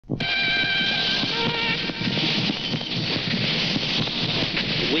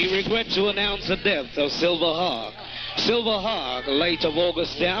regret to announce the death of Silverhawk. Silverhawk, late of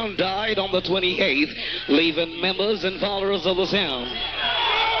August Town, died on the 28th, leaving members and followers of the sound.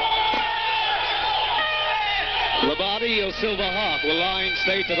 The body of Silverhawk will lie in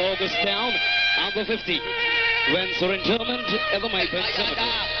state at August Town on the 15th. Events are interment at the Maypen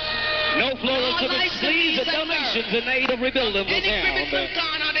Cemetery. No floral tributes, please, and donations in aid of rebuilding the town.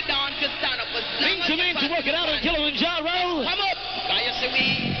 Benjamin to work it out on Kilimanjaro. Come up! I say we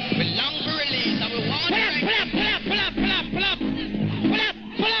long for release and we want to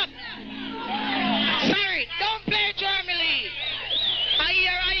pull up. Sorry, don't play Germany. I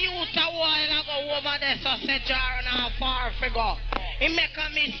hear I used a while ago over there, so said jar and a far figure. He make a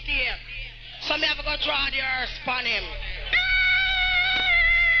mistake. So me have to go draw the earth upon him.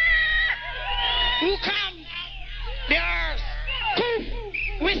 Who comes? The earth. Poof.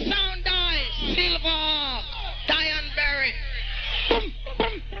 With sound die. Silverhawk. Diane Berry. Boom,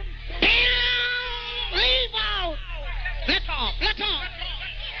 boom. Leave out. Let off.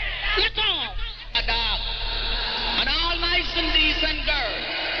 A dog. And all nice and decent girls.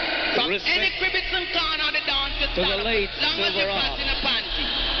 From any cribbits and corner of the dance to the late long as you pass in a panty.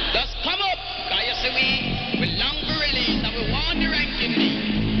 Just come up. Cause you see we long for release and we want the ranking me.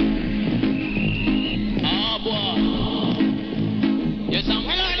 Oh boy. Yes, I'm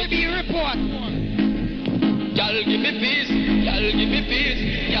gonna be a report. Y'all give me peace. Y'all give me peace.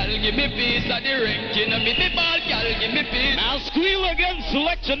 Y'all give me peace at the ranking of me ball. Y'all give me peace. Now squeal again,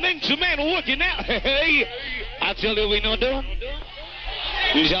 selection Ninja Man working out. Hey, I tell you we know doing.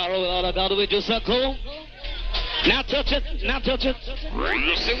 Jaro without a doubt, we just so cool. Now touch it.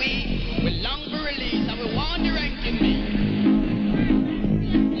 You see we long for release and we want the ranking me.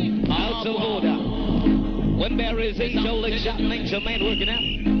 Out to order. When there is a shoulder shot, Ninja Man working out.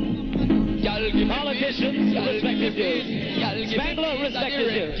 Politicians, respect his dues. Spangler, respect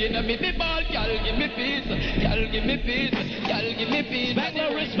his dues.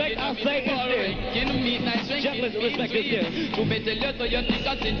 Spangler, respect, I say his dues. Gentlemen, respect his dues. To me tell you so you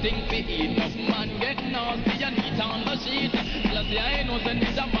niggas in things we eat. Enough man get nasty and eat on the sheet. Plus I know the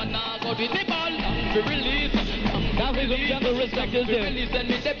ninja man now go with the ball. To release. Now ladies and gentlemen, respect his dues.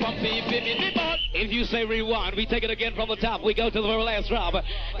 If you say rewind, we take it again from the top. We go to the very last drop.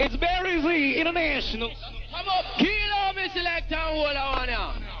 It's Barry Z International. Come up, Kilo, me select and hold on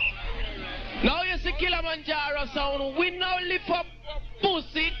now. Now you see Kilimanjaro sound. We now lift up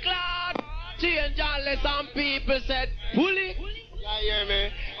pussy clad. Change unless some people said, pull it. Yeah, hear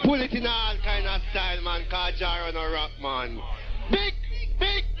me? Pull it in all kind of style, man. Cause Jaro no rock, man. Big.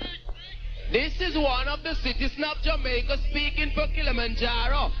 This is one of the cities of Jamaica speaking for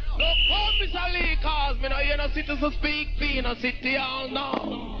Kilimanjaro. No come, Mr. Lee, cause me know you no city to speak for, you no city all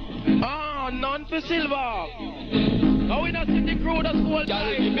now. None for Silver. Now we not see the crew that's full time.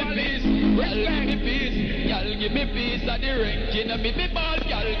 Y'all give me peace, y'all give me peace, y'all give me peace at the ranking of me ball.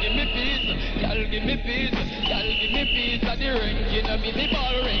 Y'all give me peace, y'all give me peace, y'all give me peace at the ranking of me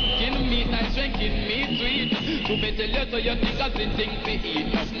ball. Ranking meat nice, ranking meat sweet. To me tell you so you niggas in things we eat.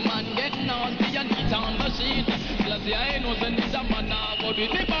 Enough man get nasty and eat on the sheet. Plus I know the ninja man now go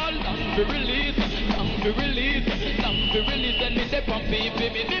with the ball. Long to release, and me say pumpy me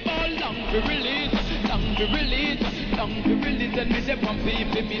the ball. Long to release, and me say pumpy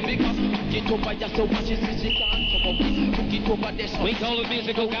me because get over just so much is can't come up. Get over this. We call it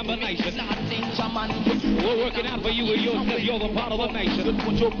musical combination. We're working out for you and yours because you're the part of the nation.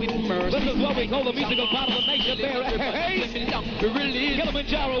 This is what we call the musical part of the nation there. Hey,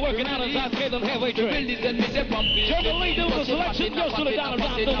 Kilimanjaro working out in South Caitlin Heavyweight Train. Germany doing the selection, goes to the down and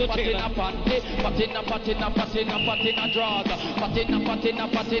down to the tailor.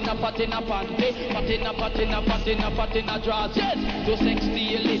 Patina draws, yes, to sex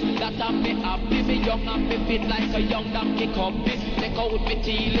stealing. That I'm me happy, me young and me fit like a young donkey cubby. Take out me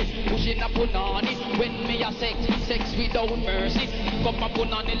teely, pushing a punani. When me a sex without mercy. Come a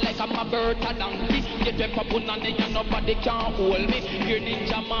punani like I'm a bird a donkey. Get them a punani and nobody can hold me. Here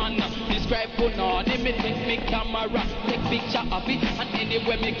ninja man, describe punani. Me take me camera, take picture of it. And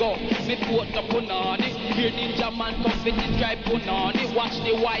anywhere me go, me put the punani. Here ninja man come fit describe punani. Watch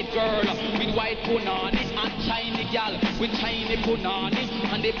the white girl with white punani. And shiny gal with shiny punani.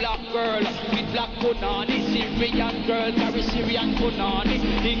 And the black girl with black punani. Syrian girl carry Syrian punani.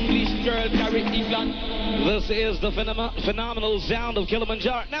 English girl carry England. This is the phenomenal sound of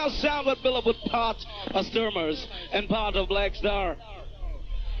Kilimanjaro. Now sound what Billop with part of Sturmers and part of Black Star.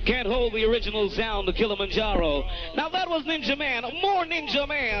 Can't hold the original sound of Kilimanjaro. Now that was Ninja Man. More Ninja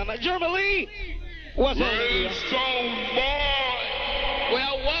Man. Germany, what's up? Stone boy.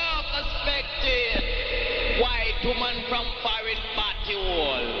 Well, well respected. White woman from foreign party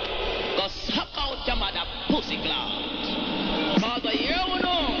wall.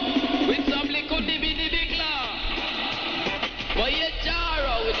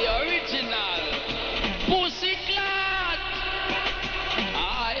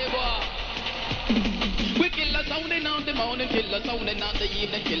 morning, killer sounding in the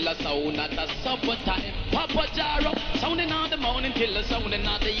evening, killer sound at the supper time. Papa Jaro, sounding in the morning, killer sounding in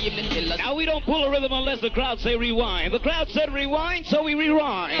the evening, killer. Now we don't pull a rhythm unless the crowd say rewind. The crowd said rewind, so we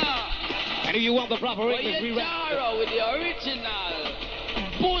rewind. Yeah. And if you want the proper English, rewind. Jaro with the original.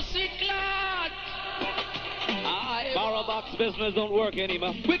 Pussy clot. Borrow box business don't work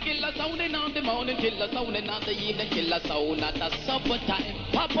anymore. We kill a sound in the morning, kill a sound in the evening, kill a sound at the supper time.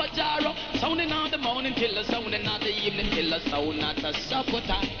 Papa Jaro, sound in the morning, kill a sound in the evening, kill a sound at the supper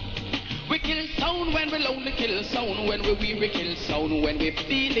time. We kill sound when we lonely, kill sound when we weary, kill sound when we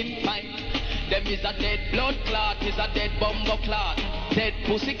feeling fine. Them is a dead blood clot, is a dead bumbo clot. Dead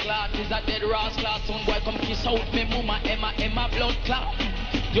pussy clot, is a dead ras clot. Some boy come kiss out me mama, Emma blood clot.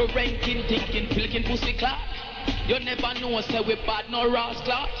 You're ranking, thinking, pilking pussy clot. You never know, say we bad no ras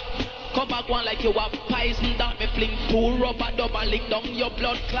clot. Come back one like you have poison that me fling two rubber double lick down your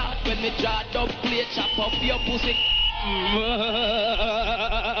blood clot. When me draw dub play chop up your pussy.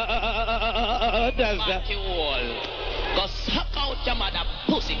 Does that? You all go suck out your mother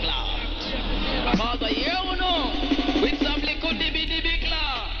pussy clot. Cause you know, with some little dibby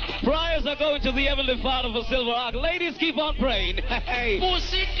clot. Prayers are going to the Heavenly Father for SILVERHAWK. Ladies, keep on praying. Hey.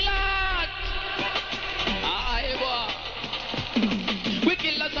 Pussy clot. We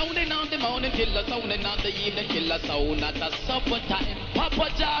kill a sound in the morning, kill a sound in the evening, kill a sound at the supper time. Papa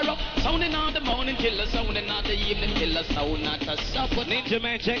Jaro, sound in the morning, kill a sound in the evening, kill a sound at the supper time. Ninja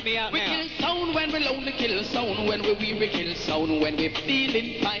Man, check me out we now. We kill sound when we lonely, kill sound when we weary, kill sound when we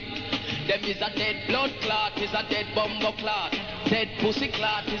feeling fine. Them is a dead blood clot, is a dead bumbo clot. Dead pussy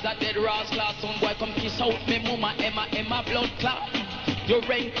clot, is a dead ras clot. Some boy come kiss out me mama, Emma blood clot. You're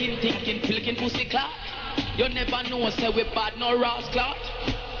ranking, thinking, pilking pussy clot. You never know, say we bad no ras clot.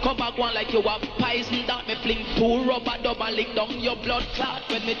 Come back one like you have poison that me fling two rubber double lick down your blood clot.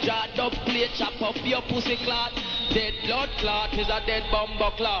 When me draw dub play chop up your pussy clot. Dead blood clot is a dead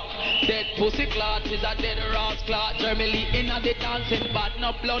bumbo clot. Dead pussy clot is a dead ras clot. Germany in a the dancing bad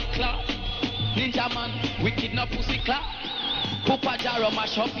no blood clot. Ninja man, wicked no pussy clot. Papa Jaro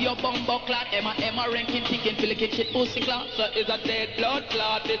mash up your bumbo clot. Emma ranking thinking filikin shit pussy clot. So is a dead blood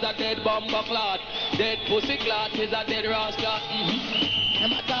clot, is a dead bumbo clot. Dead pussy clot is a dead ras clot.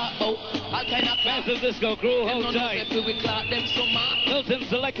 Emma talk about all kind of Massive Disco Crew, hold tight. We clot them so mad. Hilton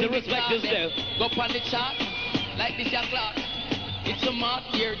Selector, respect his death. Go on the chart, like this your clot. It's a mad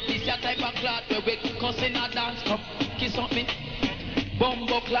here, this your type of clot. Where we cussing a dance, come kiss on me.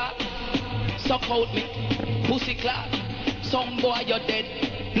 Bumbo clot, suck out me. Pussy clot. Some boy you're dead,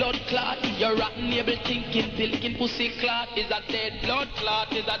 blood clot. You're rotten able thinking, pilking pussy clot. Is a dead blood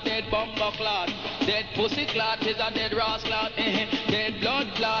clot, is a dead bumbo clot. Dead pussy clot, is a dead ras clot. Dead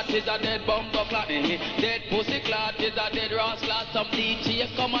blood clot, is a dead bumbo clot. Dead pussy clot, is a dead ras clot. Some DJ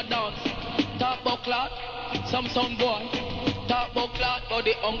come a dance, talk about clot. Some son boy, talk about clot. But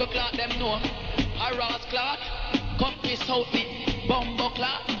the hunger clot them know. A ras clot, come kiss out me, bumbo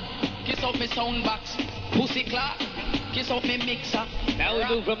clot. Kiss out me sound box, pussy clot. Kiss off me mixer. Now we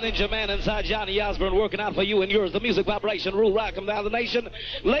move from Ninja Man inside Johnny Osborne, working out for you and yours. The music vibration rule rock them down the nation.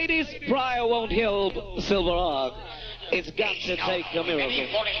 Ladies, Pryor won't help SILVERHAWK. It's got to take a miracle.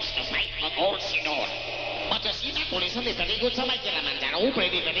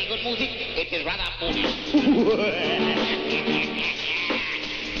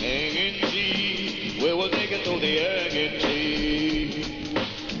 We will take it to the A&T.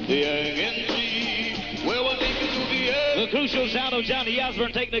 The A&T. We will take it to the A&T. The crucial sound of Johnny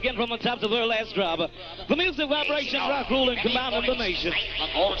Osborne taken again from the top of their last drop. The music vibration rock ruling command of the nation.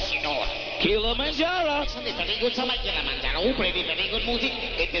 Kilimanjaro.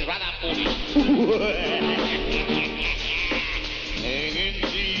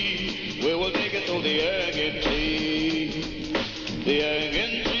 A&T. We will take it to the A&T. The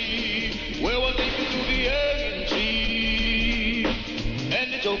A&T. We will take it to the A&T. And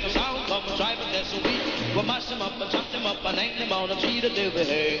the joker sound come and try, but that's a week. We'll mash them up and chop them up and hang them on a tree to do the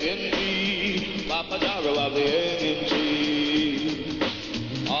A&T. Papa Jaro of the A&T.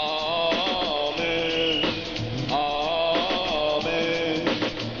 Amen. Amen.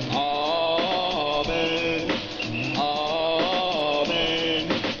 Amen. Amen.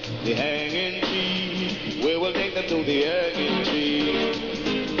 The A&T. We will take them to the A&T.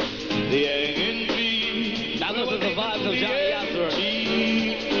 The A&T. Now this is the vibes of Johnny Osborne.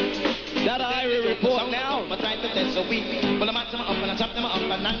 That Irish report now. But right that's a week. Well, I match them up and I chop them up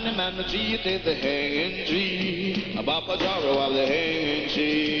and hang them on the tree. It is the hanging tree. A Papa Jaro of the hanging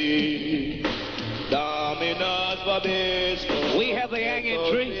tree. Dominos Babisco. We have the hanging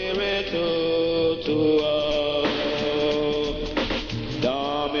tree.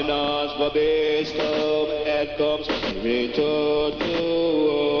 Dominos Babisco. It comes spirit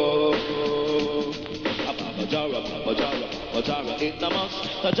must.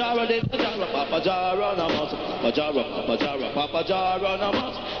 Pajara de Pajara, Papa Jara na must. Pajara, Papa Jara, Papa Jara na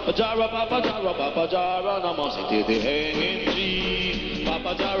must. Pajara, Papa Jara, Papa Jara na must. It is the hanging tree.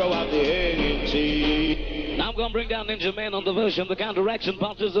 Papa Jara of the hanging tree. Now I'm going to bring down Ninja Man on the version, the counteraction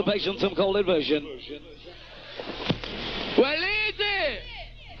participation, some call it version. Well, easy.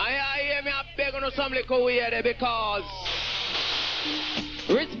 I hear me a beg on some little weird because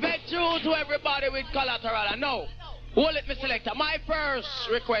respect due to everybody with collateral. And no, hold it, Mr. Selector. My first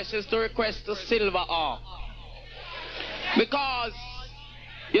request is to request the SILVERHAWK. Because,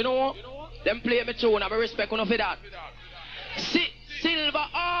 you know, them play me tune, I respect enough for that.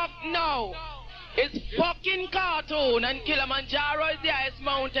 SILVERHAWK now is fucking cartoon, and Kilimanjaro is the highest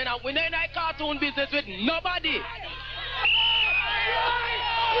mountain, and we ain't like cartoon business with nobody.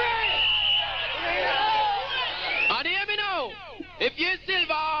 And hear me now, if you're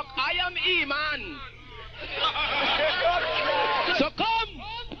SILVERHAWK, I am E-Man. So come,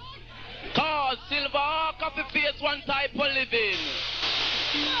 cause SILVERHAWK have to face one type of living.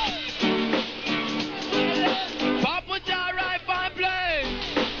 Papa Jara, if I play.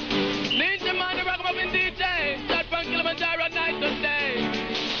 Ninja Man, the rock up in DJ. That from Kilimanjaro night to day.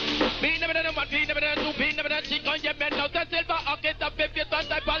 Be never done one, be never done two, be never done chick on your bed. Now the SILVERHAWK is the fifth one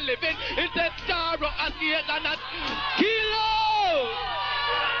type of living. It's a Jaro, a skate and a kilo.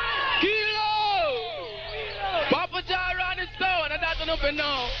 Papa Jara on his stone, and that's enough for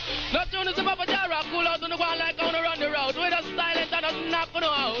now. Not soon as the Papa Jara cool out on the ground like on the run the road. With a silence and a knock on the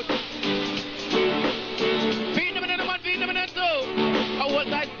out. Feed them in one, feed them in two. I was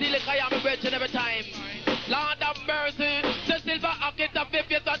like steal it, I am a virgin every time. Lord of mercy, the SILVERHAWK is the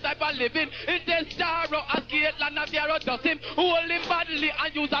fifth type of living. It's a Jaro, a skate land of Jaro does him. Hold him badly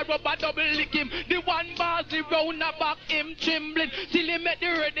and use a rubber double lick him. The one bossy round the back him trembling. Till he make the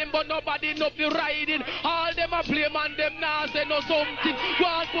rhythm but nobody know the riding. All them a play man, them now say no something.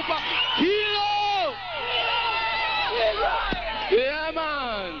 One papa, kilo! Yeah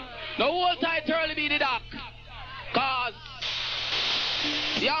man, the whole tight early be the doc. Cause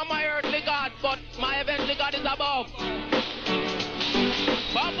yeah, my earthly God, but my heavenly God is above.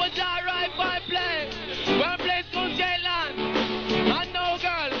 Papa Jara, if I play, when place goes Gayland. And no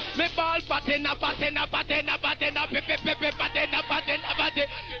girl, me ball patina,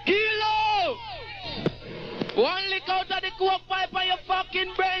 kilo! One lick out of the coke pipe and your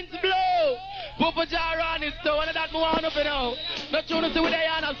fucking brains blow. Papa Jara on his toe, and that move on up and out. Not trying to see with the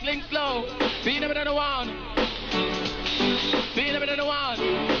hand and sling slow. Be never done one. Be never done one.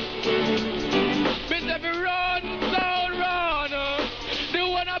 Miss every run, sound run. The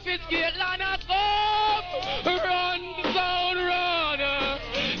one up his gate, Lana come. Run, sound run.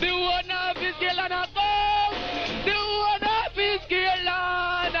 The one up his gate, Lana come. The one up his gate,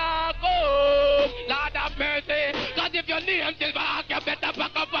 Lana come. Lord have mercy, cause if your name SILVERHAWK, you better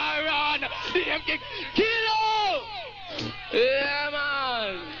back up and run. DM kick, kilo. Yeah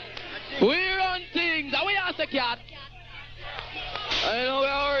man, we run things, and we ask the cat. I know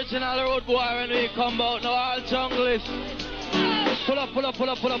we're original road boy when we come out. Now all junglers. Pull up,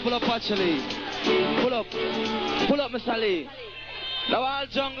 actually. Pull up, Mr. Lee. Now all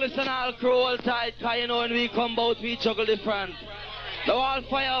junglers and all crew all tight, cause you know when we come out we juggle different. Now all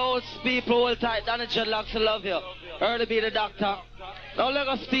firehouse people all tight, Danny Dreadlocks, I love you. Early be the doctor. Now let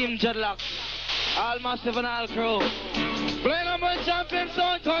us team Dreadlocks. All massive and all crew. Play number champion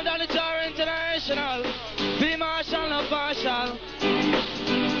sound, count down the jar international. Be marshal, not partial.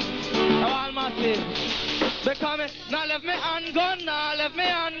 Now all massive. Become it, now left me handgun, now left me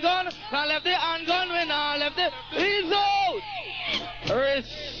handgun, now left the handgun, we now left the. He's out!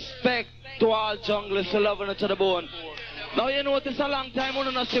 Respect to all junglers who loving it to the bone. Now you notice a long time we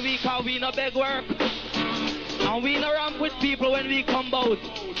don't see we cause we no beg work. And we no ramp with people when we come out.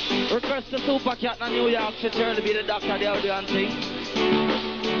 Request the Super Cat in New York City to be the doctor there and thing.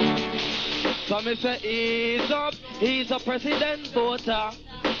 So me say he's a president voter.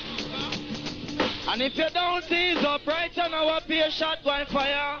 And if you don't ease up right now up here shot one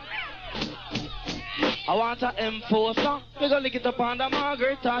fire. I want an enforcer. We gonna lick it up on the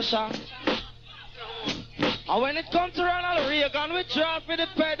Margaret Tasha. And when it comes to Ronald Reagan, we draw for the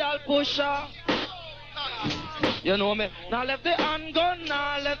pedal pusher. You know me. Now left the handgun,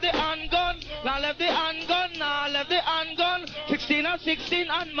 now left the handgun, now left the handgun, now left the handgun. 16 and 16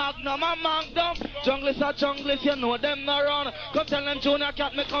 and Magnum and Magnum. Junglers are junglers, you know them not run. Come tell them Junior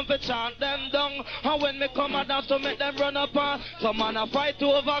Cat me come for chant them down. And when me come a dance to make them run up and some man a fight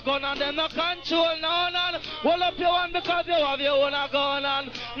over gun and them no control none. Hold up your one because you have your own a gun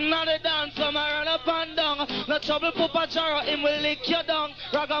and now they dance some run up and down. No trouble Papa Jaro, him will lick you down.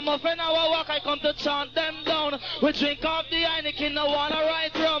 Ragamuffin our walk, I come to chant them down. We drink off the Heineken, no wanna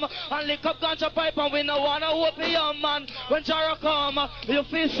right rum. And lick up ganja pipe and we no wanna opium man. When Jaro come, you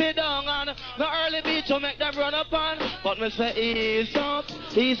feel sit down and the early beat to make them run up and but me say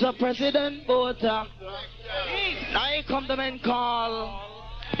he's a president voter. I come the men call.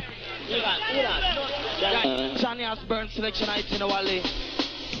 Johnny has burned selection night in the valley.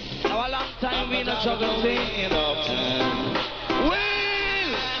 Now a long time we not juggle thing. Well,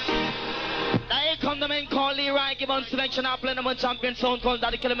 I come the men call Leroy, give on selection, I play them on champion sound called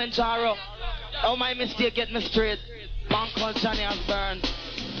Daddy Kilimanjaro. Oh my mistake, get me straight. Man called Johnny has burned.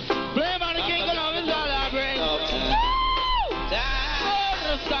 Play by the king along is all I bring.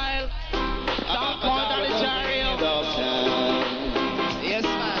 The style. Don't call Daddy Jario. Yes,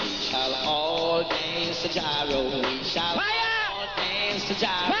 man. Shall all dance to Jaro. We shall all dance to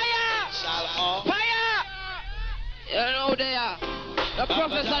Jaro. Fire! Shall all Fire! You know they are. The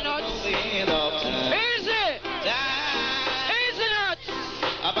professor nuts. Easy! Easy nuts!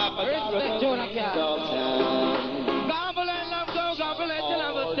 Respect Jonah Cat. Gamble and love go, gamble and tell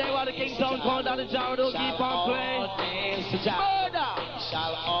them to stay while the king don't call Daddy Jaro, don't keep on playing. Murder!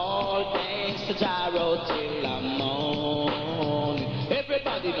 Shall all dance to Jaro till the morning.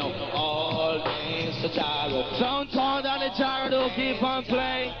 Everybody know all dance to Jaro. Don't call Daddy Jaro, don't keep on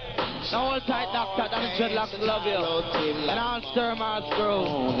playing. Now all tight doctor, Daddy Dreadlocks love you. And all Sturmars crew.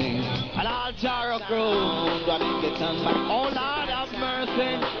 And all Jaro crew. Oh Lord have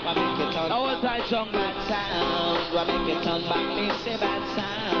mercy. Now all tight jungle. Bad sound, I make it turn back, me say bad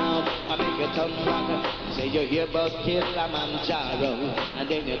sound, I make it turn back, say you hear about Kilimanjaro, and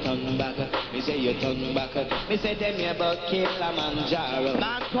then you turn back, me say you turn back, me say them hear about Kilimanjaro.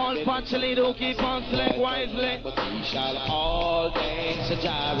 Man called Punchly, don't keep on select wisely. But we shall all dance to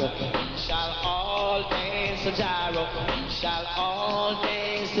Jaro, we shall all dance to Jaro, we shall all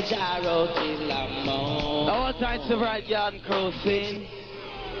dance to Jaro till the morning. All tight to right yard and crew scene.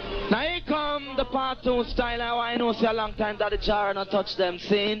 Now here come the part 2 style. Now I know see a long time that the jar not touch them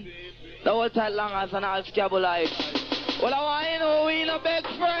scene. The whole time long as an all scabble life. Well I know we no big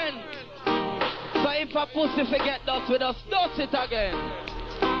friend. So if a pussy forget us with us, does it again.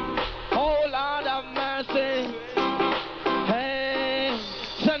 Oh Lord have mercy. Hey,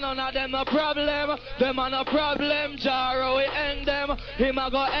 so none of them a problem. Them a no problem. Jaro we end them. Him a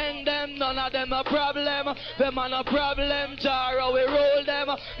go end them. None of them a problem. Them a no problem. Jaro we roll them.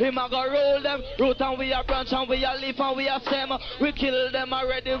 Him a go roll them. Root and we a branch and we a leaf and we a stem. We kill them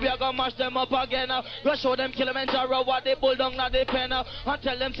already. We a go mash them up again. We show them Kilimanjaro what they pull down at the pen. And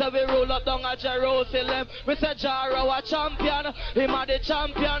tell them say we roll up down at Jerusalem. We say Jaro a champion. Him a the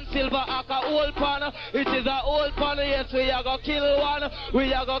champion. SILVERHAWK a old pan. It is a old pan. Yes we a go kill one.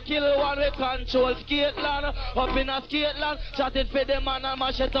 We a go kill one. We control Skateland. Up in a Skateland. Chat it for the man and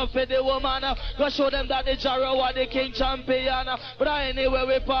mash it up for the woman. Go show them that the Jaro are the king champion. But anyway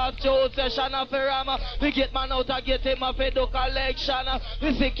we pass through session of Rama. We get man out and get him a do collection.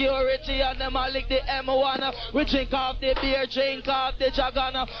 The security and them a lick the M1. We drink off the beer, drink off the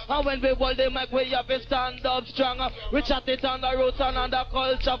Jagana. And when we hold the mic we have to stand up strong. We chat it on the roots and on the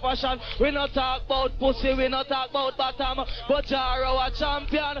culture fashion. We not talk about pussy, we not talk about bottom. But Jaro a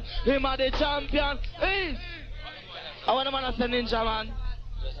champion, him a the champion. Hey. I want a man to say ninja man.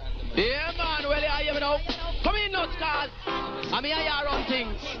 Yeah man, well I hear me now. Come in nuts cars. I mean I run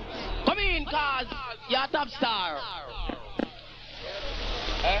things. Come in cars. You're a top star.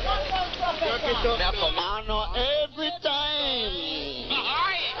 I know every time.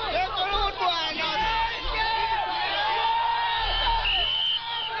 That's a rude boy.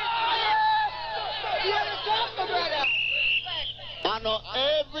 I know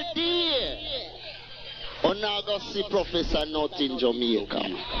every day. On now go see Professor Not in Jamaica.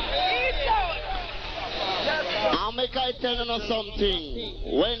 I'll make I tell you something.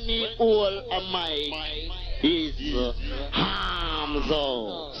 When he all a mic is harms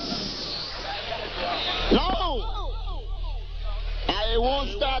us. No! I won't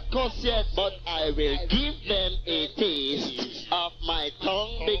start cuss yet, but I will give them a taste of my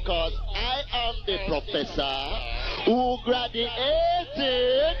tongue because I am the professor who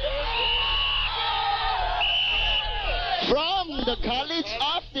graduated from the College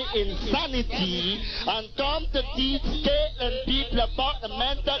of the Insanity and come to teach state and people about the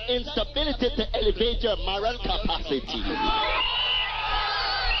mental instability to elevate your moral capacity.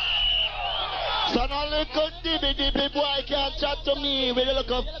 So no little dibby boy can't chat to me with a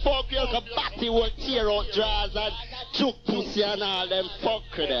little fuck, you little batty will tear out drawers and chook pussy and all them fuck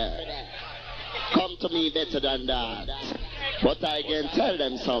there. Come to me better than that. But I can tell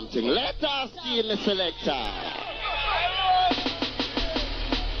them something. Let us see me selector.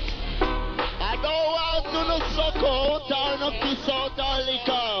 I don't want to no suck out or no piss out or lick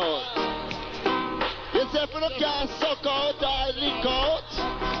out. You say if you can't suck out or lick out,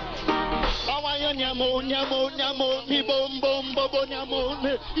 I want you nyamo, me boom, nyamo,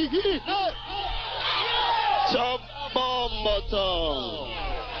 me. Chop bomb bottom.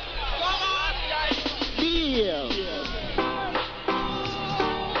 Deal.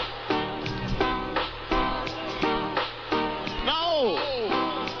 Now,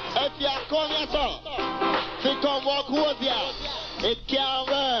 if you come here, sir, if you come walk over here, it can't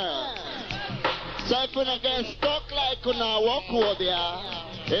work. So if you don't get stuck like you now walk over here,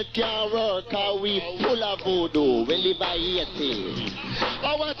 it can't work, cause we full of voodoo, we live by 80.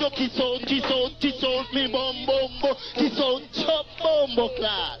 I want to kiss out, me bum, kiss out, chop bumbo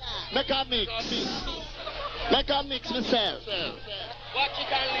class. Make a mix myself. Watch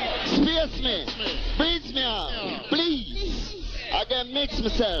it and leave. Space me, breathe me out, please. I can mix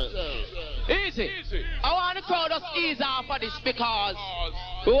myself. Easy. I want the crowd to ease off of this because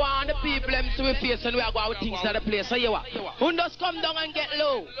we want the people them to be facing we are going with things at the place. So you what? Who just come down and get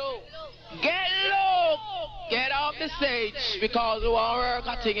low? Get low! Get off the stage because we want to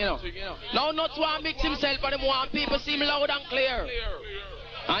work a thing, you know. Now not want to mix himself, but they want people see him loud and clear.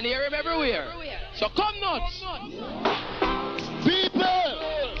 And hear him everywhere. So come nuts! People!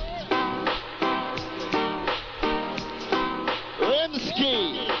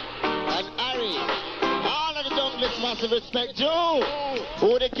 Rimsky and Harry, all of the junglers must respect you.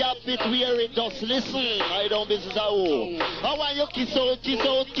 Who the cap fit wear it, just listen. I don't business at all. I want you kiss out, me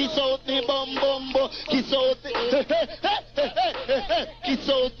bum, kiss out, kiss out, me bum,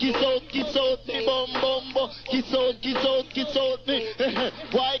 kiss out, me.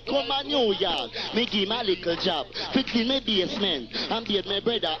 Why come a New York? Me give my little job, fit in my basement, and beard my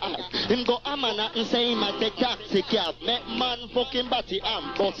brother out. Him go Amana and say him a take taxi cab, make man fucking batty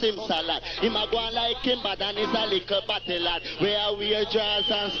and bust him salad. Him a go on like him, but then is a little batty lad. Where we are dress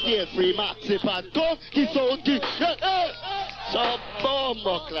and stay free maxi pad. Go, kiss out, so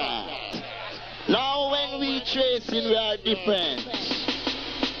bombo class. Now when we tracing, we are different.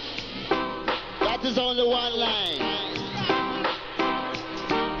 That is only one line.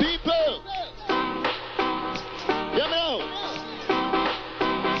 People, you know,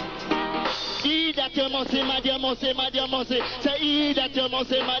 he that you must say, my dear, must say, say he that you must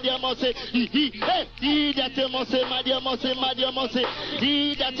say, my dear, must say, he that you must say, my dear, must say,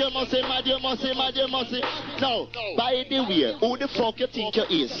 he that you must say, my dear, must say. Now, by the way, who the fuck you think you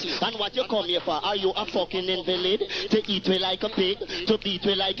is? And what you come here for? Are you a fucking invalid? To eat me like a pig, to beat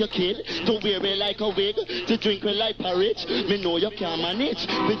me like a kid, to wear me like a wig, to drink me like porridge? Me know you can't manage.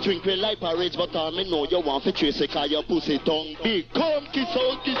 Me drink me like porridge, but me know you want to trace it cause your pussy tongue big. Come kiss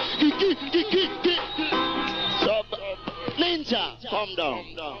out, Sub Ninja, come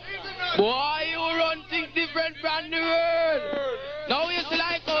down. Boy, you run things different from the world. Now you see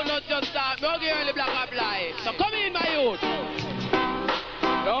like how not just start. No girl black up life. So come in, my youth.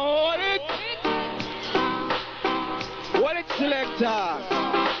 Know what it, selector?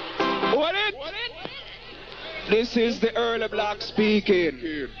 What it? This is the early black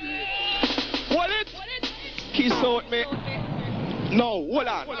speaking. What it? Kiss out me. No, hold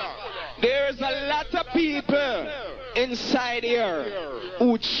on. There's a lot of people inside here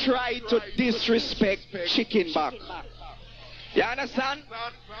who try to disrespect chicken back. You understand?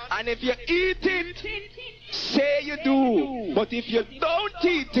 And if you eat it, say you do. But if you don't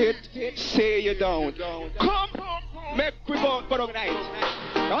eat it, say you don't. Come, make we go tonight.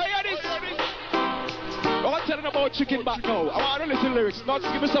 Now hear this. I'm not telling about chicken back now. I want to listen to lyrics. Not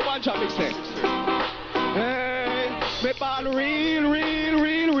give me some one job mix there. Hey, me ball real.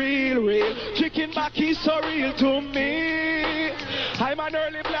 Chicken back is so real to me. I'm an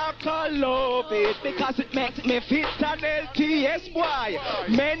early black, I love it because it makes me fit and healthy. Yes, boy.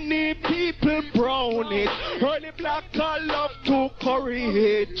 Many people brown it. Early black, I love to curry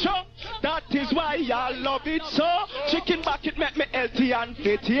it. That is why I love it so. Chicken back, it make me healthy and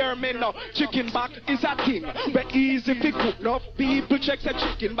fit. Hear me now. Chicken back is a thing. But easy to cook. Enough people check the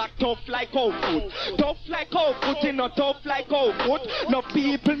chicken back tough like cow food. Tough like cow food, you know, tough like cow food. No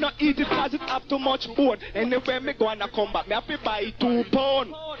people not eat it because it have too much bone. Anyway, me go and come back. Me have to buy 2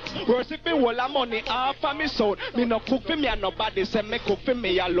 pounds. Worse if me hold a money off of me soul. Me no cook for me and nobody say me cook for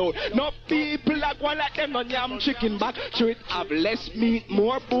me alone. No people like one like them no yam chicken back. Should it have less meat,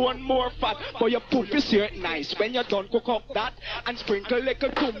 more bone, more fat. But your poop is here nice when you done cook up that and sprinkle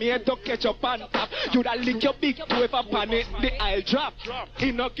little tomato ketchup on top. You da lick your big toe if upon it the aisle drop.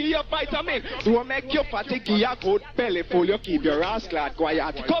 It no give you vitamin. Don't make your fatty give you good belly full. You keep your ass glad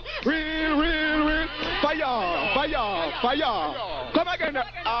quiet. Come real fire, fire, fire. Come again.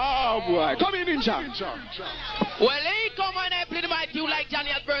 Oh boy, come in ninja. Well, he come and I play the mic you like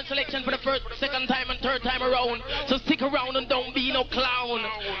Johnny Osbourne selection for the first, second time and third time around. So stick around and don't be no clown.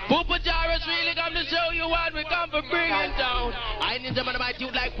 Papa Jarrett's really come to show you what we come for bringing down. I need them and the mic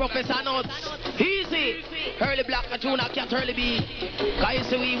you like Professor Nuts. Easy. Early black and tuna can't early be. Guys,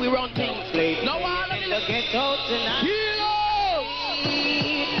 so we run things. No one in the ghetto tonight.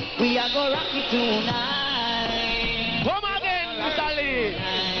 We are gonna rock it tonight. Come again, Mr. Lee.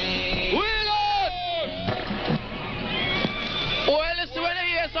 Well, listen, when I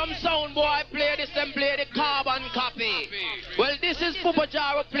hear some sound boy play this and play the carbon copy. Well, this is Papa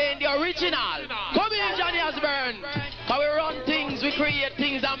Jaro playing the original. Come in, Johnny Osbourne. How we run things, we create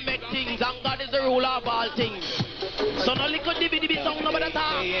things and make things, and God is the ruler of all things. So no little dibby song, no matter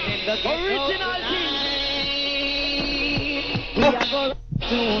time. Original things. We are going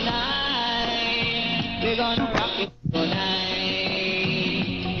tonight. We're gonna rock it tonight.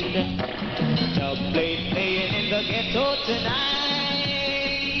 The playing in the ghetto tonight.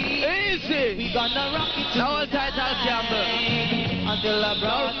 Easy. We gonna rock it tonight. Now title Campbell. Until I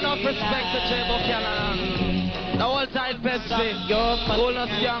brought enough respect to Trevor Cannon. The whole time Pepsi, Coolness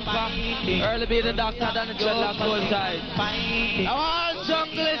Bianca, early be the doctor, then the dreadlock whole time. All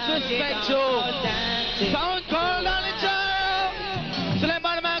junglers respect you. Sound cold on the job. So let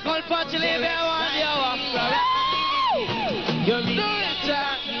the man called Patchy leave here one hour. You're doing it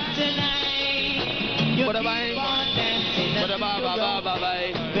tonight. What about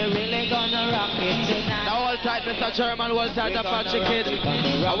we're really gonna rock it tonight. The whole time Mr. German, whole time the Patchy kid.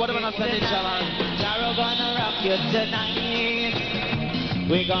 What am I saying, Shaman? Jaro gonna rock you tonight.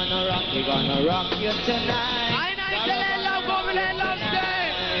 We're gonna rock you tonight. I love woman, I love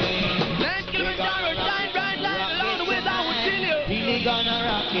stay. Let's give it Jaro, shine bright light along the way down with you. Really gonna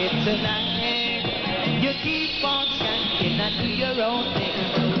rock it tonight. You keep on skanking and do your own thing.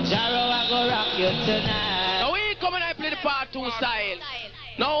 Jaro, I go rock you tonight. Now we come and I play the part 2 style.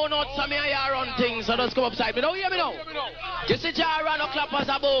 No, not some here run things, so just come upside me. Now hear me now. You see Jaro no clappers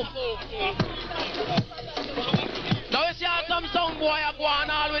above. Now you see how some sound boy are going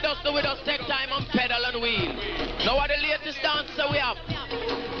all with us, take time and pedal and wheel. Now what the latest dance that we have?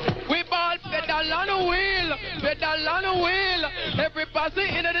 We ball pedal on a wheel, pedal on a wheel. Every person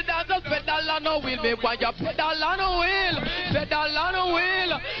in the dancers pedal on a wheel. Me want you pedal on a wheel, pedal on a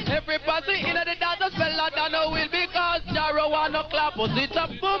wheel. Every person in the dancers pedal on a wheel because Jaro wanna clap us, it's a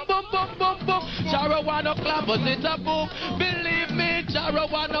boom, boom, boom, boom, boom. Jaro wanna clap us, it's a boom. Believe me, Jaro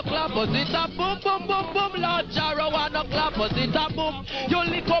wanna clap us, it's a boom, boom, boom, boom. Lord Jaro wanna clap us, it's a boom. You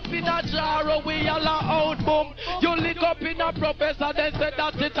lick up in a Jaro, we all are out boom. You lick up in a professor, then say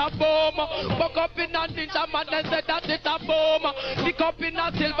that it's a boom. Buck up in a ninja man, then say that it's a boom. Lick up in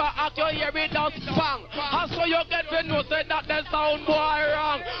a Silverhawk, you hear it down bang. And so you get to know say that the sound boy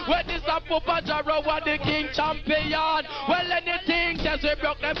wrong. When this a Papa Jaro was the king champion. Well anything, just we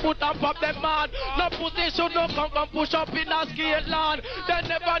broke them foot and pop them man. No pussy should no come push up in a skate land. They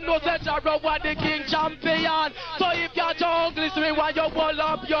never know that Jaro was the king champion. So if you're junglist, we want you hold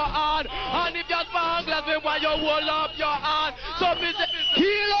up your hand. And if you're spanglers, we want you hold up your hand. So we say,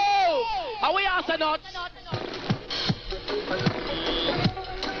 Kilo! Are we answer not?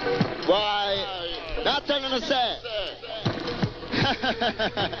 Why? That's what I'm gonna say.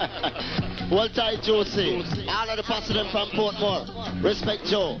 Well tight Josie. All of the president from Portmore. Respect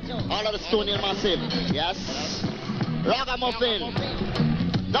Joe. All of the Stonian Massive. Yes. Ragamuffin.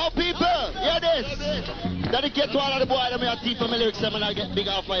 Now people, hear this. Dedicate to all of the boys that may have teeth for my lyrics them and I get big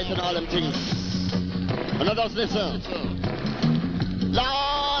off fights and all them things. And I just listen.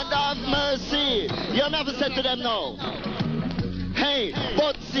 Lord of mercy. You never said to them no. Hey,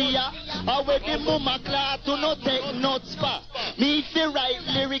 but see ya, I wear the mama class to no take notes for. Me if you write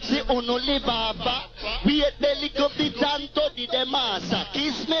lyrics, you no live baba. We at the little bit and toddy the massa.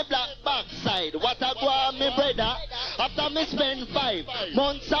 Kiss me black backside, what I go on me brother. After me spend 5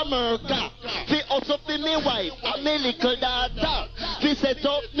 months America. Fi also fi me wife and me little daughter. Fi set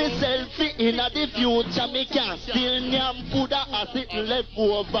up myself in the future. Me can still nyam food as it left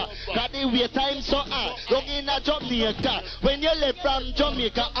over. Cause the wait time so hard. Long in a Jamaica. When you left from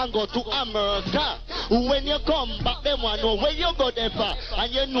Jamaica and go to America. When you come back, them want know where you go there for.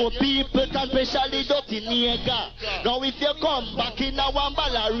 And you know people can especially dirty nigga. Now if you come back in a one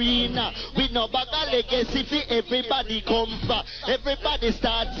ballerina, with no bag of legacy for everybody come for. Everybody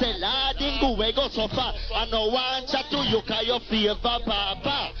start selling go we go so far. And no one chat to you cause you favor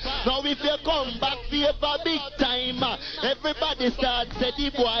papa. Now if you come back favor big time, everybody start say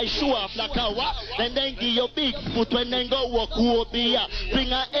the boy show off like a what. Then give you big foot when then go walk over.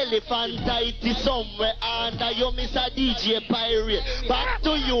 Bring an elephantitis somewhere under you miss a DJ pirate. Back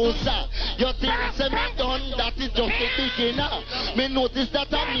to you sir. You think say me done that is just the beginner. Me notice that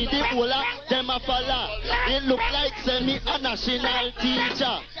I me the whole them a follow. It look like say me a national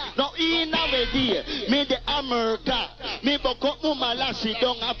teacher. Now in a way me the America. Me buck up mama lashy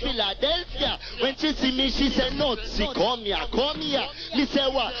down a Philadelphia. When she see me she say nutsy come here, come here. Me say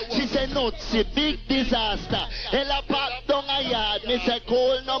what? She say nutsy big disaster. Ella pop down a yard. Me say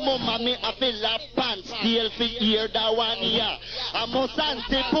cold no mama me a fill up pants still fi hear that one here. I must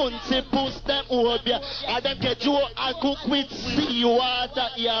anti push them over. I them get you I cook with sea water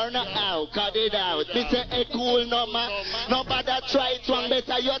here now. Cut it out. Me say hey cool no man. Nobody try to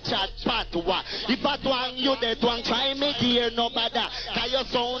better your chat patwa. If I twang you they twang try me dear nobody. Cause you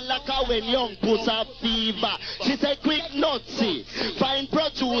sound like a when young puss a fever. She say quick nutsy. Find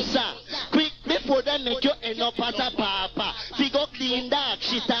producer. Quick before they make you end up as a papa. She go clean dark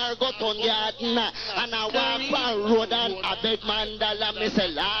shit or go turn yard na. And I walk on road and I beg mandala. Me say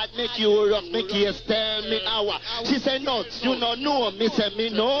lad make you rough me case tell me hour. She say nuts you no know me say me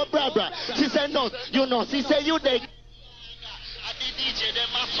no brother. She say nuts you know she say you dey. DJ them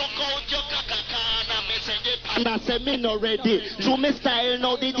a suck out your kakakana. Me say they and I say me no ready. To me style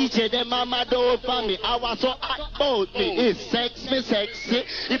now the DJ them a mad over me. I was so hot about me. It's sex me sexy.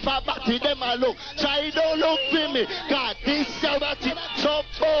 If I batty them a look, try don't look for me. God this sabati so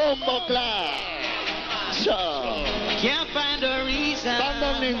bomb class. Sure. Can't find a reason.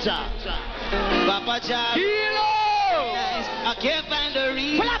 Banda Ninja. Papa Jaro. I can't find a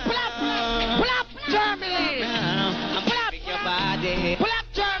reason. Pull up, Germany. I'm pull your body. Pull up,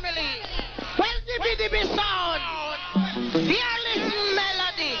 Germany. Well, the sound. Here, listen,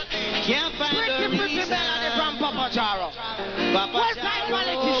 melody. Can't find a Pretty reason. melody from Papa Jaro. Papa What's that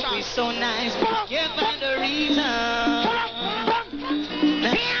quality Jaro shot? is so nice. Can't find a reason. Pull up,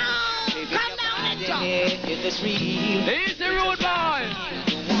 come down, Ninja. In the street. He's the rude boy.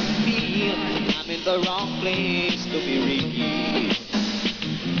 Don't want to feel I'm in the wrong place to be real.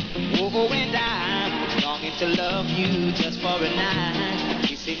 Oh, and I'm longing to love you just for a night.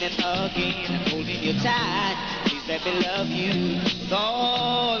 Kissing and hugging and holding you tight. Please let me love you with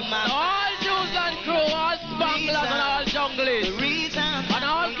all my All Jews and crew, all spanglers and all junglies. The reason And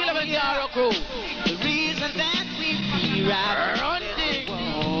all Kilimanjaro crew. the reason that we feel right.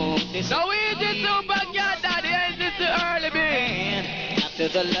 Running. This So we did to backyard daddy and this is early bit. after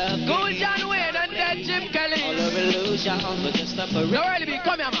the love Good John Wayne and then Jim all Kelly. of illusions were just a parade. No early bit,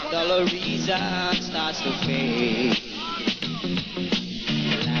 come here man. All the reason starts to fade.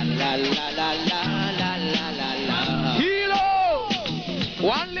 La la la la la la la la. Kilo.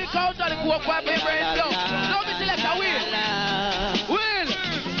 One lick out of the coke pipe in brain down. Now me select a Will. Will.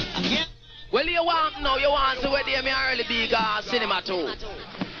 Well you want now, you want to where they me early big cinema too.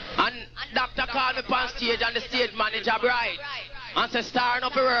 And doctor called me on stage and the stage manager bright. And say starting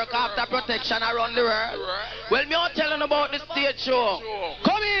up a work after protection around the world. Well me not telling about the stage show.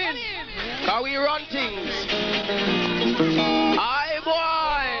 Come in. Cause we run things. Aye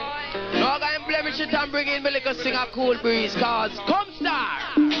boy. No I can blemish it and bring in me like a sing a cool breeze. Cause come star.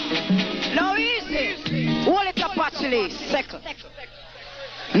 Now easy. Hold it up actually. Second.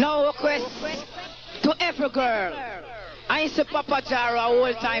 No request to every girl. I say Papa Jaro a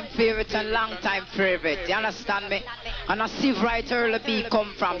whole time favorite and long time favorite. You understand me? And a Steve Wright Earl B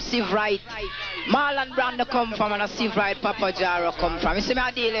come from. Steve Wright. Marlon Brando come from and a Steve Wright Papa Jaro come from. You see me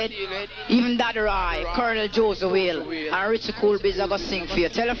I deal it? Even Daddy Roy, Colonel Joseph Will, and Richie Coolbiz are gonna sing for you.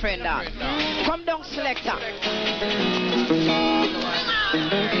 Tell a friend that. Come down selector.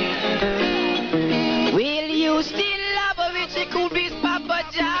 Will you still love Richie Coolbiz Papa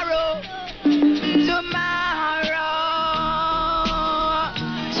Jaro? Tomorrow.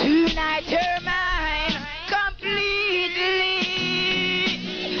 Tonight you're mine completely.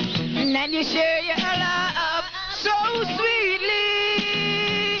 And you share your love so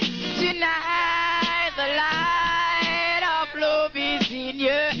sweetly. Tonight the light of love is in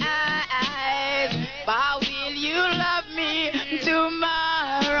your eyes. But will you love me tomorrow?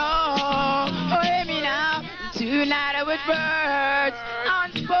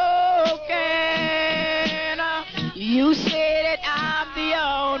 You say that I'm the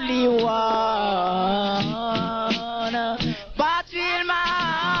only one, but will my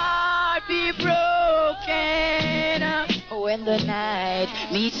heart be broken when the night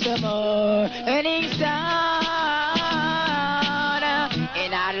meets the morning sun?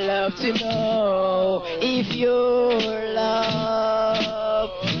 And I'd love to know if your love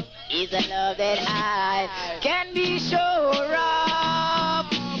is a love that I can be sure of.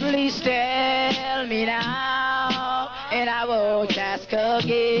 Please tell me now, and I won't ask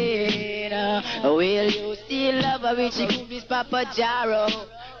again. Will you still love a Richie Coombs, Papa Jaro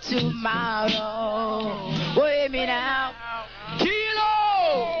tomorrow? Wait me now.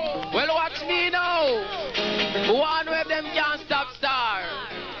 Kilo! Well, watch me now. One where them can't stop star.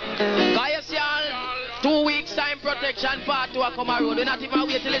 Guys, y'all, 2 weeks time protection part 2 a come around. We not even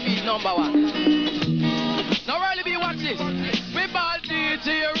wait till it meet number 1. Now really be watch this. We ball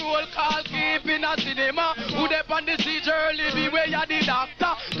DJ roll call keep in a cinema. Who dey on the siege early be where you the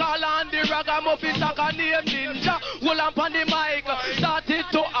doctor. Call on the ragamuffin talker named Ninja. Hold up on the mic, start it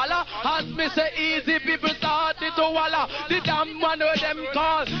to holla. As me say easy, people start it to holla. The damn man where them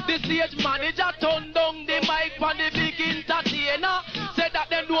call the stage manager turn down the mic on the big entertainer. Say that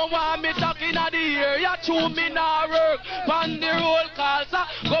they don't want me talking at the area. Chew me now work on the roll call, sir.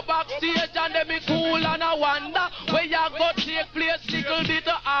 Go backstage and they be cool and I wonder where you go take place little bit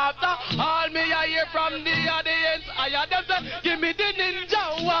after. All me I hear from the audience, I hear them say, give me the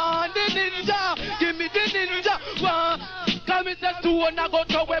ninja one, the ninja, give me the ninja one. Come me say 2 and I go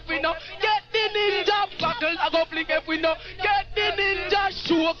to if we know. Get the ninja buckle, I go fling if we know. Get the ninja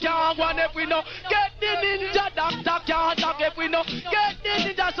show can't one if we know. Get the ninja doctor can't talk if we know. Get the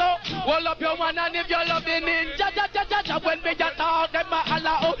ninja so hold up your man and if you love the ninja, when me just talk them a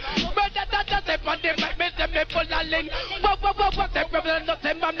holla out. But that step on the mic, me say me full of link. What the problem not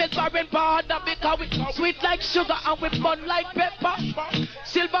say my miss foreign partner because we sweet like sugar and we fun like pepper.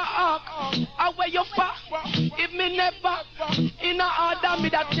 Silverhawk, and where you far? If me never in a order, me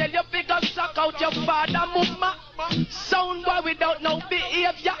that tell you figure suck out your father, mama. Sound boy without no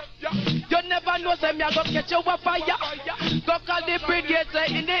behavior. You never know, say me I go catch you a fire. Go call the brigade, say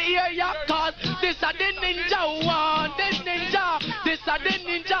in the area. Cause this a the ninja one, this ninja. This a the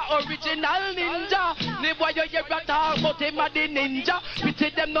ninja, original ninja. Never you hear a talk about him a the ninja. Pity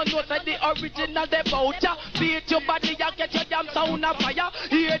them no know, say the original the voucher. Beat your body and get your damn sound a fire.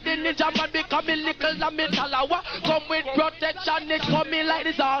 Hear the ninja man become a little and me talawa. Come with protection, it coming like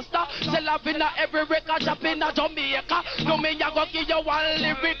disaster. Sell off in a every record shop in a Jamaica. No me ya go give you one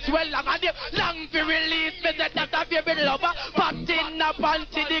lyrics well long and you long for release. Me say that a favorite lover. Pat in a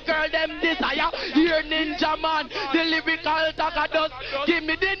panty the girl them desire. Hear ninja man, the lyrical talker does. Give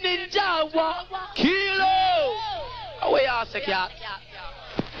me the ninja one. Kilo. Where you say cat?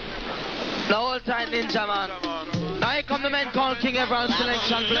 The whole time ninja man. Now here come the men called King Everyone's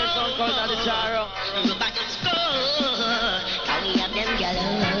selection. Play song called DANCEHALL. Back at school, can we have them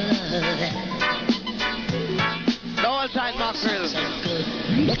gallows? The whole time Mackerel. Here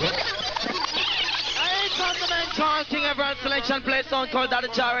come the men called King Everyone's selection. Play song called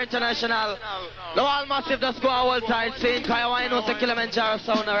DANCEHALL International. The whole massive just go a whole time scene. Cause I know the KILLAMANJARO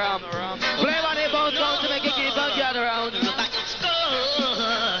sound around. Play one day bounce down to make it keep on gather around. Back at school,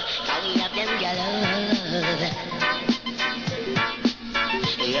 can we have them gallows?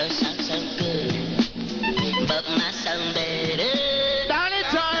 Your song so good, but my song better.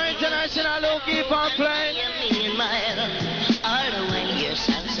 DANCEHALL International, who keep on playing. A million miles, all the way your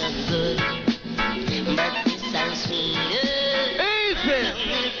song so good, but this sounds sweeter. Easy.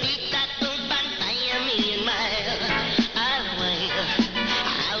 Repeat that old band a million miles, all the way.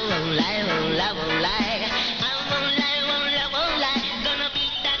 I won't lie, won't lie, won't lie. I won't lie, won't lie, won't lie. Gonna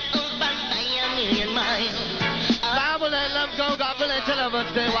beat that old band a million miles. Babble and love go gobble and tell them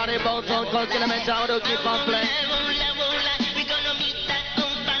what's what they both on called KILLAMANJARO, who keep on playing. We're gonna beat that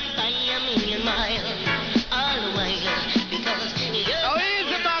old band by a million miles. All the way, because Oh,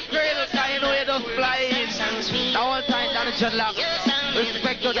 easy Mackerel, cause you know you just fly in. The whole time DANCEHALL.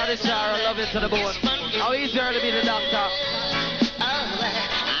 Respect to DANCEHALL, love it to the bone. How easier to be the doctor. I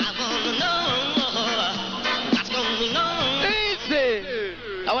wanna know what's going on. Easy.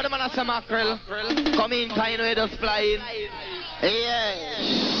 I want the man say Mackerel. Come in, cause you know you just fly in. Yes.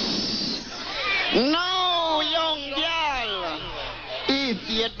 No, young girl. If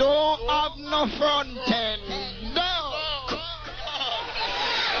you don't have no front end, no.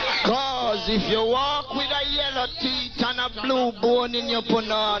 Cause if you walk with a yellow teeth and a blue bone in your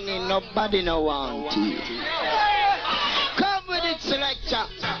punani, nobody no want it. Come with it, selector.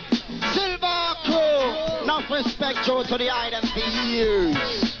 Silverhawk, enough respect you to the item for years.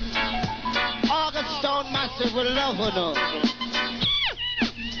 August Town Massive. massive love, you know.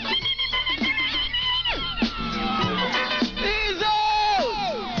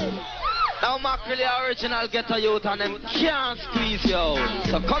 Now Mackerel original ghetto youth and them can't squeeze you out.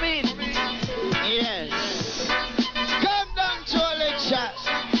 So come in. Yes. Come down to a lecture.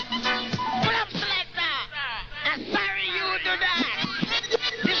 Put up selector. I'm sorry you do that.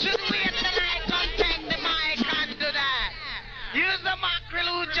 You should wait till I come take the mic and do that. Use the Mackerel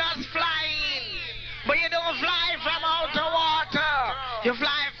who just fly in. But you don't fly from outer water. You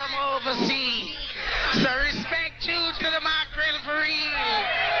fly from overseas. So respect you to the Mackerel for real.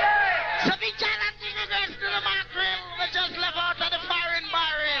 So big challenge against the Mackerel that just left out of the foreign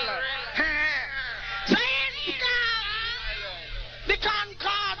barrel. So here he comes. The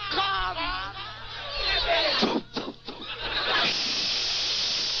Concord come.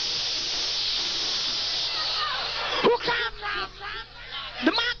 Who comes?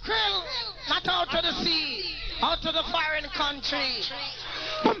 The Mackerel, not out of the sea, out of the foreign country.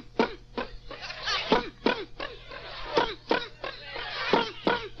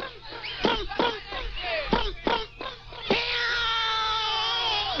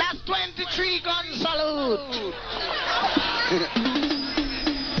 That's 23 gun salute.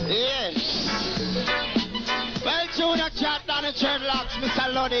 Yes. Well, Junior Chat, Danny Dreadlocks,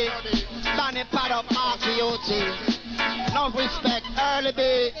 Mr. Lodi, Danny Paddock, Marky Oti. No respect, early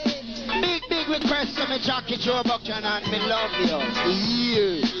B. Big request to me, Jackie Joe Buckton, and me love you.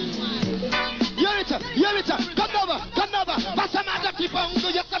 Yes. Unita, come over. What's the matter, Tibongo?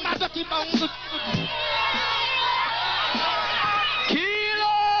 Yes, the matter, Tibongo.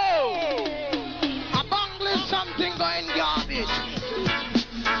 Kilo! A bungle is something going garbage.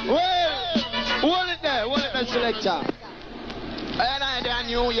 Well, hold it there, selector. And I there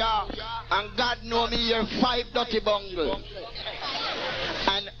New York, and God know me here 5 dirty bungle.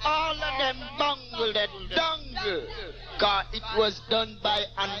 And all of them bungle, that dungle, cause it was done by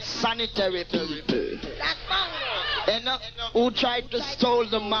unsanitary people. That's bungle. And who tried to stole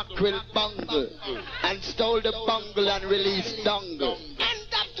the Mackerel bungle, and stole the bungle and released dungle.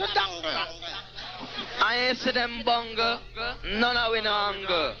 End up to dungle. I ain't see them bungle. None of we no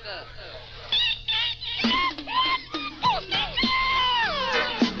hunger.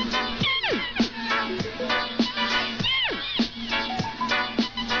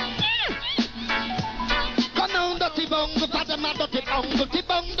 Bongo, Padma dirty bongo,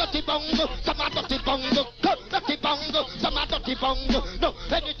 dirty bongo, some dirty bongo, dirty bongo, some dirty bongo. No,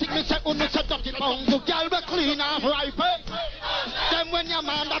 anything me say, uno say dirty bongo. Girl, we clean off rifle. Then when your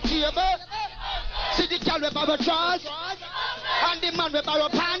man that table, see the girl with our drawers, and the man with our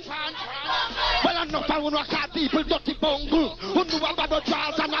pants. Well, I'm not found one call people dirty bongo. Who knew about the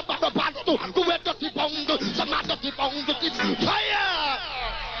drawers and about the pants too? Who wear dirty bongo, some dirty bongo, it's fire.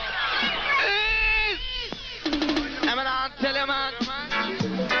 I'm gonna tell you, man.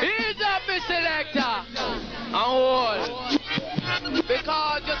 He's up, Mr. Selector. And hold.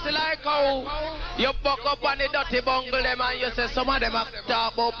 Because just like how you buck up on the dirty bungle them and you say some of them have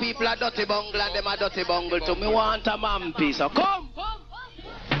talk about people are dirty bungle and them are dirty bungle too. Me want a man piece. So come.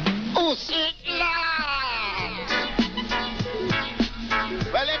 Oh, sit loud.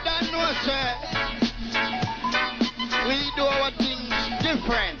 Well, you don't know, sir. We do our things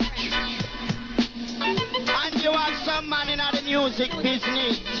different. And you have some man in the music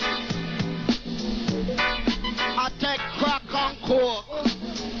business. I take crack and coke.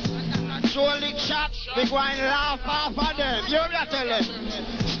 Show lick shot, we go and laugh off of them. You hear tell them?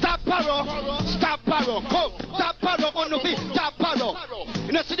 Stop paro, come. Stop paro, on the beat, stop paro.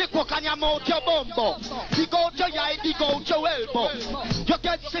 You know, see the coke and your mouth, your bumbo. Dig out your eye, dig out your elbow. You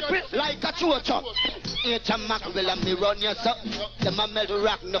get sipping like a chocho. It's a mackerel and me run you so. Them a metal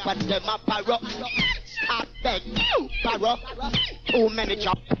rock, no for them a paro. I beg you, paro. Too many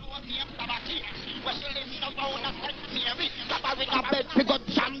chops. I bet we got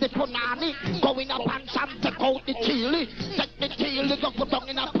jam the punani. Going up and jam, take out the chili. Take the chili, go put down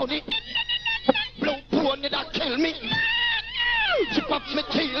in a pony. Blue pony that kill me. Chip up me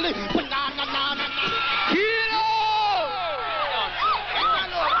chili. Banana, banana. Kilo!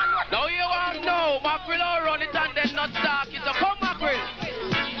 Now you want no mackerel or run it and then not dark it. So come mackerel.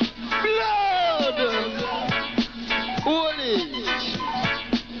 Blood. Holy.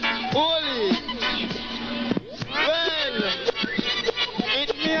 Well, it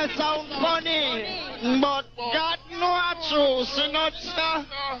may sound funny, but God knows true, see not sir.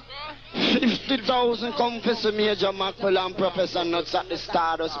 50,000 come for some Major Mackerel and Professor Nuts at the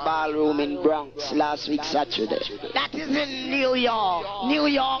Stardust Ballroom in Bronx last week Saturday. That is in New York. New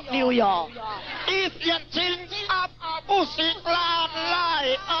York, New York. If you think up pussy cloud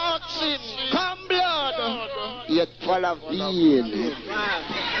lie, oxen, come blood. Follow bean.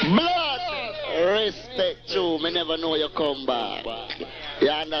 Blood. Respect you. Me never know you come back. You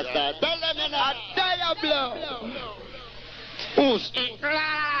understand? Tell them you not. Tell your blood. That's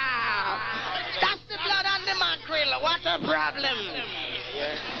the blood on the mackerel. What a problem.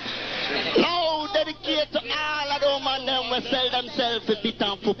 Now dedicate to all of them and them will sell themselves a bit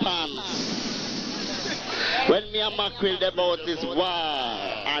and for pants. When me and mackerel about this war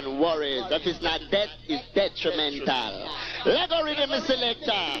and worries, if it's not death, it's detrimental. Lego rhythm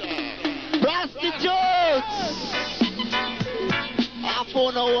selector. Prostitutes! I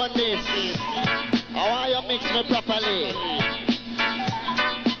phone no one this. How are you mix me properly?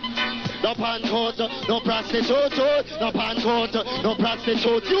 No pancoat, no prostitute, no pancoat, no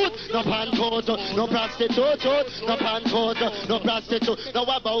prostitute, no pancoat, no prostitute, no pancoat, no prostitute. Now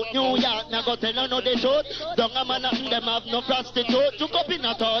about New York, now go tell no they shoot. Don't a man and them have no prostitute. You copy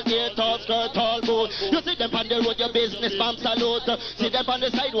not all day, tall skirt, tall boot. You see them on the road, your business man salute. See them on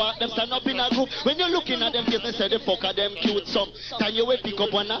the sidewalk, them stand up in a group. When you're looking at them business, say the fuck are them cute some. Can you pick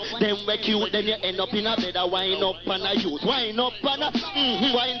up one of them we cute, then you end up in a bed, wine up on a youth, wine up on a,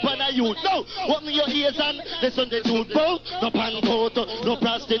 wine on a youth. No, what me your ears and listen the truth both. No pancoat, no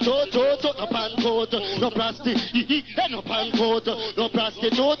prostitute, no pancoat, no prostitute, no pancoat, no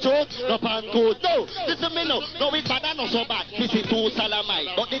prostitute, no pancoat. No, listen me no, no it's bad and not so bad. This is two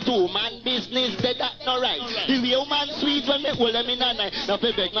salamite, but the two man business they that no right. The real man sweet when me hold them in a night. Now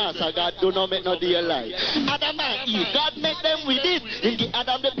pay beg master God do not make no deal lie. Adam and Eve, God make them with it. In the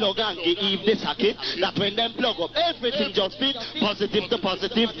Adam the plug and give Eve the socket. That when them plug up everything just fit. Positive to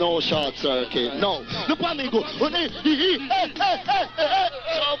positive, no short circuit. No. Look at me go.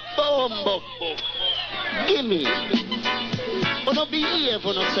 Give me. Wanna behave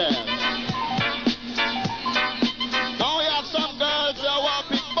on yourself. Now we have some girls that walk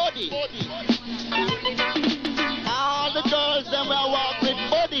with body. All the girls that walk with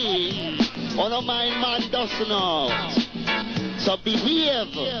body. On a mind man doesn't know. So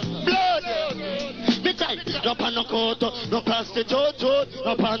behave. Blood. Be tight. No pancoat, no prostitute,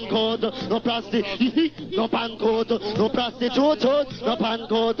 no pancoat, no prostitute, no pancoat, no prostitute, no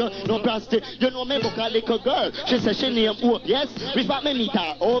pancoat, no prostitute. You know me book a little girl. She says she name Hope, yes. We fight me meet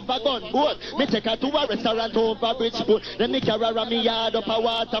her over gunboat. Me take her to a restaurant over Bridgeport. Then me carry her around me yard up a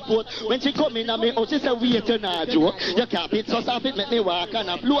waterport. When she come in me house, she say wait you not joke. You can't beat so soft it make me walk on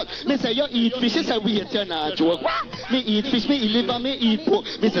a float. Me say you eat fish, she say wait you not joke. Me eat fish, me eat liver, me eat pork.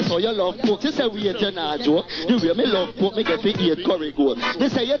 Me say so you love pork, she say wait you not joke. The way me love pork, me get to eat curry goat. Me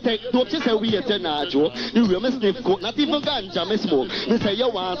say you take dope, she say wait you not joke. The way me sniff coke, not even ganja me smoke. Me say you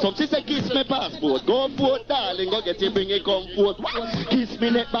want some, she say kiss me passport. Go forth darling, go get it, bring it come forth. Kiss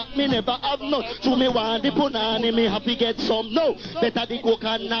me neck back, me never have none. So me want the punani, me happy get some. No, better the coke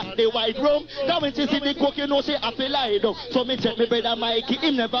and not the white rum. Now when she see the coke, you know she happy lie down. So me check me brother Mikey,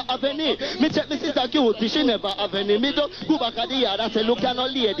 he never have any. Me check me sister Cutie, she never have any. Me don't go back at the yard and say, look, you're no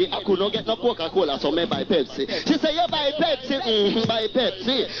lady, I could not get no Coca-Cola, so me buy Pepsi. She say, you buy Pepsi, buy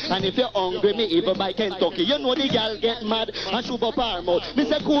Pepsi. And if you're hungry, me even buy Kentucky. You know the girl get mad and shoot up her mouth. Me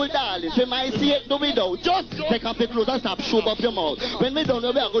say, cool darling, she might see it, do we do. Just take off the clothes and stop shoot up your mouth. When me don't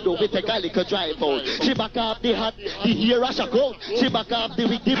know where I go do, we take a little drive out. She back up the hat, the hair a shock out. She back up the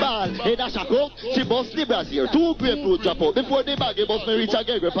wig, the ball, head a shock out. She bust the brassiere, 2 grapefruit drop out. Before the baggy bust me reach a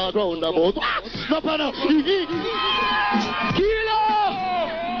Gregor Park roundabout. No panel. Kilo!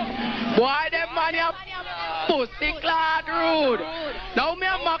 Boy, them man ya pussy clad rude. Now me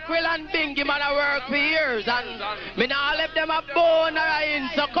and Mackerel and Bingy man a work for years and me now left them a bone or a in.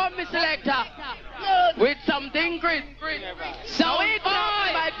 So come me selector with something crisp. So it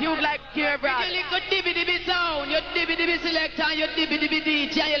my tube like Kira. You little dibby dibby sound, you dibby dibby selector, and you dibby dibby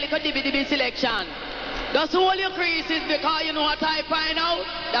DJ, and you little dibby dibby selection. Just hold your creases because you know what I find out?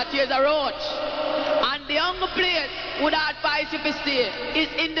 That here's a roach. And the only place would I advise you to stay is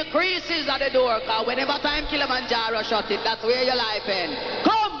in the creases of the door, because whenever time Kilimanjaro shut it, that's where your life ends.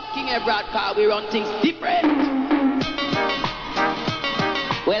 Come, King Ebrard, because we run things different.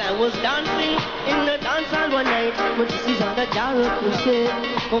 Well, I was dancing in the dance hall one night, but this is on the Jaro crusade.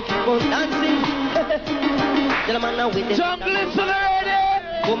 Come keep on dancing. Gentlemen, now with the Jungle is ready.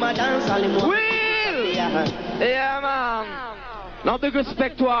 Come on, dance all in one. Yeah, man. Now big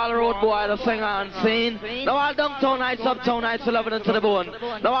respect to all road boys, the singer and scene. Now all downtown nights, uptown nights, we loving it to the bone.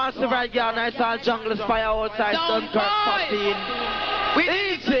 Now all Silverhawk yard nights, all jungle fire outside, Dunkirk 14. We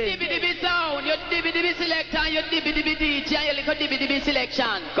easy. Dibby sound, your dibby selector, your dibby DJ, your little dibby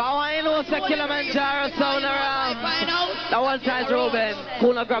selection. Go on, know say Kilimanjaro sound around. That one size Ruben,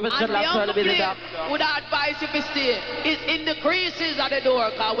 Kuna grab his shuttle up to the building up. Would advise sacrifice if you stay. It's in the creases of the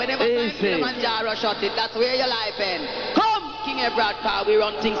door, cause whenever Kilimanjaro shut it, that's where your life ends. Come, King Ebrard, cause we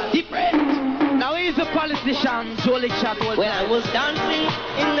run things different. Now he's a politician, Jolly Chat. When I was dancing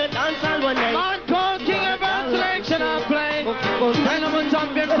in the dance hall one night. Man called King Ebrard selection and play. When I'm a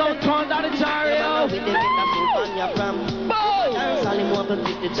champion, don't call that a chariot. We didn't get a full panya from. Dance hall, him want to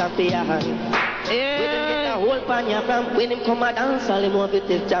take the champion. We didn't get a whole panya from. When him come a dance hall, him want to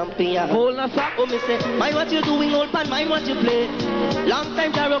take champion. Hold us up. Oh, me say, mind what you doing, old pan, mind what you play. Long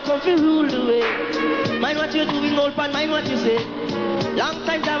time Jaro come to rule the way. Mind what you doing, old pan, mind what you say. Long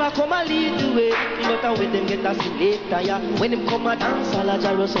time Jaro come and lead the way. But with them get a later, yeah. When him come a dance, all a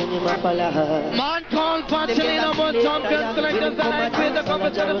Jaro song him a follow. Man called Pachelino, but champion selectors and I play the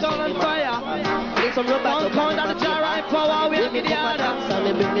company to the town on fire. Play some rubber. Don't call that the Jaro in power, we have the other.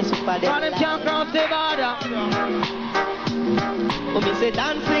 Man, them can't cross the border. Oh, me say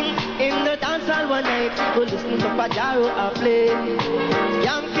dancing in the dance hall one night. Go listen to Pajaro a play.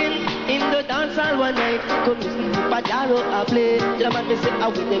 Yanking in the dance hall one night. Go listen to Pajaro a play. The man me say, I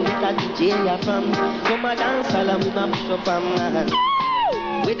with them get a DJ ya from. Come a dance hall and we ma push up a man.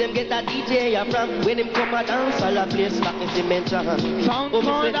 With them get a DJ ya from. When him come a dance hall a play slap instrumental. Sound oh, me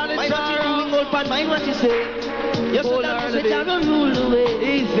say, mind what you doing, old pan, mind what you say. You should have said Jaro rule the way.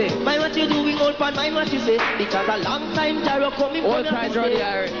 Easy. Mind what you doing, old pan, mind what you say. Because a long time Jaro coming from your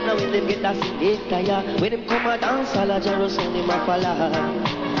mistake. Now when them get a selector, yeah. When them come a dance, all a Jaro sound him a follow.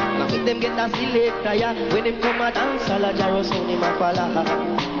 Now when them get a selector, yeah. When them come a dance, all a Jaro sound him a follow.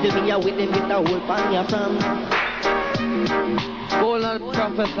 Tell me ya when them get a whole pan ya from. Hold on,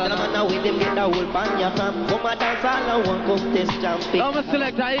 Professor. Now when them get a whole pan ya from. Come a dance, all a one contest champion. Now me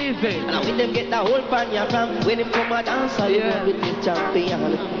select a easy. Now when them get a whole pan ya from. When them come a dance, all one with this champion.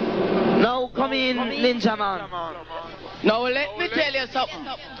 Now come in, Ninja Man. Now let me tell you something.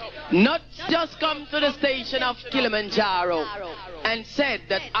 Not just come to the station of Kilimanjaro and said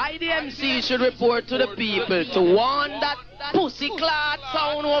that IDMC should report to the people to warn that pussy clot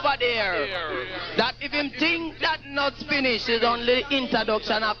sound over there. That if him think that not finished is only the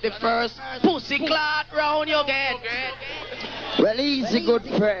introduction of the first pussy clot round you get. Well, he's a good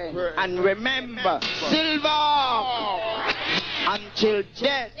friend. And remember, Silver, until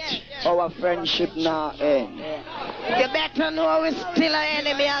death, our friendship now ends. You better know we're still an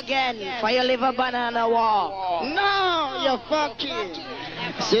enemy again, for you live a banana war. No, you're fucking.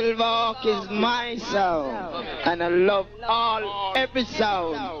 Silverhawk is my sound, and I love every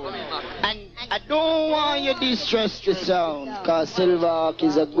sound. And I don't want you to distress the sound, cause Silverhawk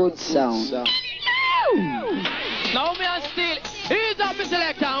is a good sound. Now me and still, he's up the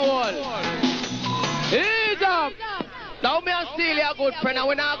selector and wall. He's up. Now me and still a good friend and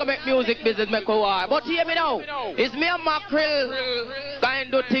we're not going to make music business make a war. But hear me now, it's me and Mackerel going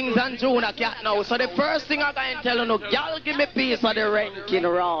to do things and June a cat now. So the first thing I'm going to tell you, y'all give me piece of the ranking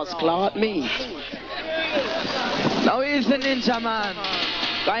Ross cloth me. Now he's the Ninja Man.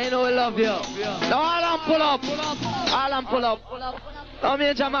 I know we love you. Now all and pull up. All and pull up. Now me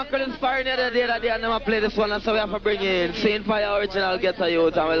and Mackerel inspired the other day and I play this one and so we have to bring you in. Saint Fire Original Get a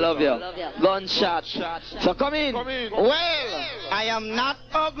Youth and we love you. Gunshot. So come in. Well, I am not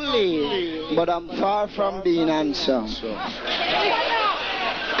ugly, but I'm far from being handsome.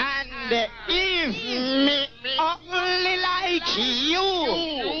 And if me ugly like you,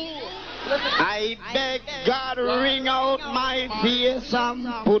 I beg God ring out my face and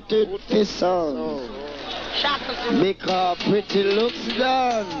put it this on. Because pretty looks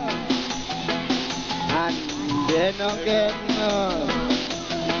done, and then again.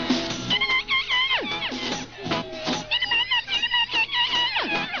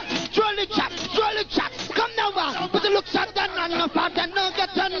 Jolly chap, come now, man. But it looks done, and no part and no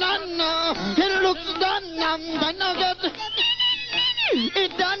get none. It looks done, and then no get.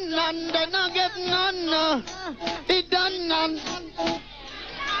 It done, and then no get none. It done, and.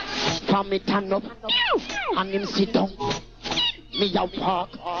 From me turn up, and him sit down. Me a walk,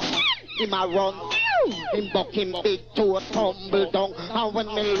 him a run. Him buck him big toe tumble down. And when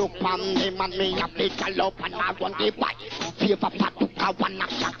me look on him and me a big up and I run the bike. Favor patuka one a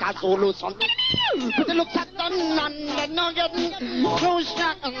shaka Zulu son. But the looks at done and they no getting no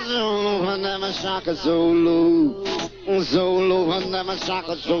shaka Zulu and them a shaka Zulu. Zulu and them a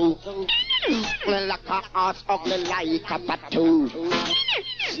shaka Zulu. Like a ass ugly like a patu.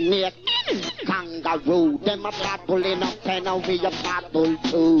 Snake, kangaroo, them a battle in a pen and we a battle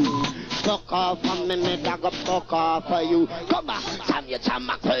too. Fuck off a minute, I go fuck off for you. Come on, Sam, you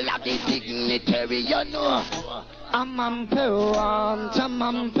Mackerel of the dignitary, you know. I'm on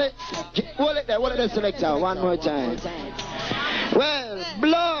Hold it there, selector, one more time. Well,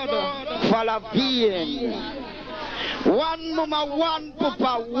 blood full of vein. One mama, one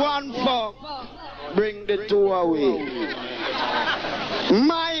papa, one fuck. Bring the two away.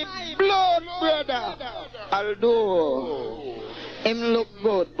 My blood brother, although him look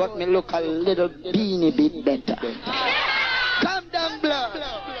good, but me look a little beanie bit better. Come down, blood.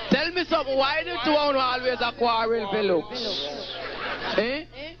 Tell me something, why do two always a quarrel for looks? Eh?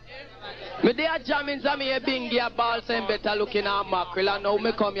 Me they are jamming to me a bingy a ball saying better looking at mackerel, and now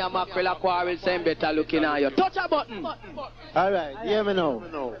me come here mackerel a quarrel saying better looking at you. Touch a button. Alright, hear me now.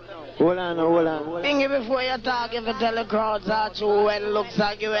 Hold on. Bingy, before you talk, if you tell the crowds are true, when looks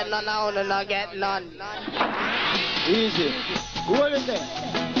like you ain't none out and not get none. Easy. Hold it there.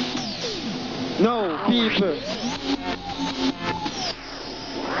 No, people.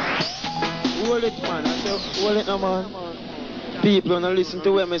 Hold it, man. I say, hold it now, man. People don't listen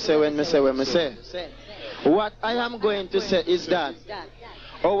to what me say when me say. What I am going to say is that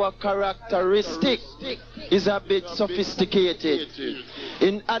our characteristic is a bit sophisticated.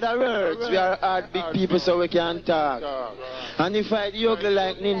 In other words, we are hard big people so we can talk. And if I do ugly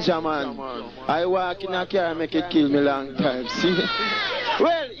like Ninja Man, I walk in a car and make it kill me long time. See?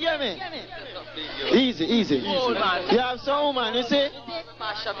 Well, hear me. Easy. You have some woman, you see?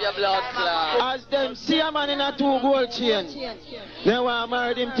 Mash up your blood clot. As them see a man in a 2 gold chain, they want to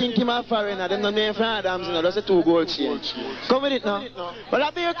marry him, think him a foreigner. Them don't name for Adams, you know, that's a 2 gold chain. Come with it now. Well, I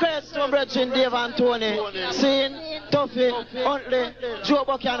be request to my brethren Dave and Tony, Sin, Tuffy, Huntley, Joe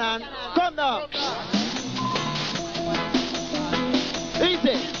Buchanan. Come now.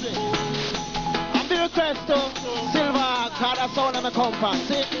 Easy. I be request to Silverhawk, that's all of my compound.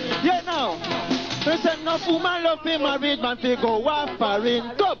 See? Yeah, now. Listen, no woman love him, married man, fi go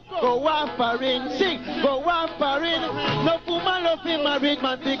waffering. Go waffering, sing, go waffering. No woman love him, married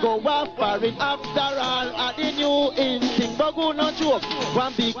man, fi go waffering. After all, at the new instinct, but go no joke.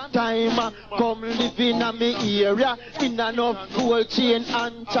 One big time, come live in a me area. In enough gold chain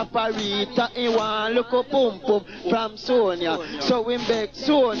and chaparita. In one look up pump from Sonia. So we beg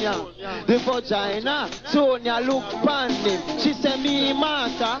Sonia, the vagina. Sonia look pan him. She say me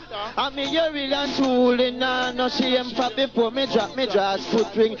matter, and me really and truly nah no shame for before me drop me dress foot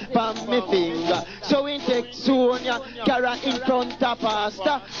ring from me finger. So we take Sonia, carry in front of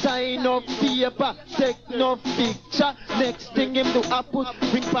pastor, sign up paper, take no picture. Next thing him do I put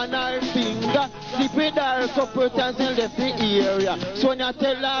ring on her finger. Sleep with her couple times and left the area. Sonia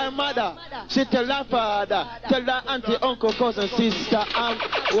tell her mother, she tell her father, tell her auntie, uncle, cousin, sister, and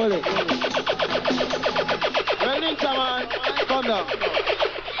Wally. Well, Ninja Man, come down.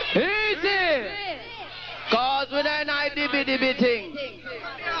 Easy! Cause with an IDB thing.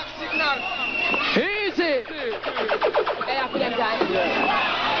 Easy!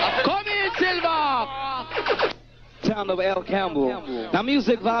 Come in, Silverhawk! Town of El Campbell. Now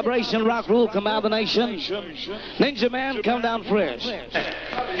music, vibration, rock, rule, command the nation. Ninja Man, come down fresh. Easy!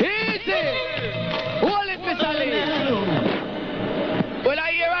 Hold it, Mr. Lee. Well,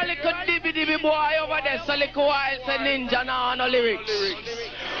 I hear a little dibby boy over there, so little while say Ninja now no lyrics.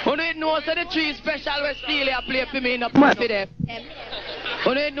 You don't know, so the 3 special we steal here play for me in a play for them.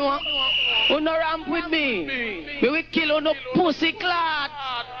 You don't know, you no ramp with me. We will kill you no pussy clot.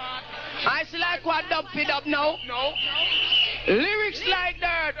 I see like what dub feed up now. Lyrics like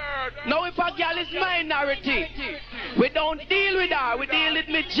that. Now if a girl is minority, we don't deal with her, we deal with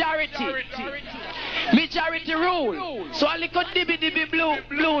majority. Majority rule. So a little dibby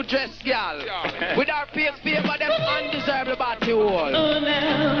blue dress girl with our face paper, them undeserved body hole.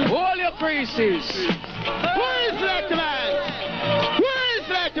 All your creases. Who is that man? Who is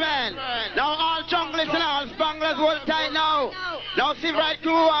that man? Now all junglers and all spanglers hold tight now. Now see right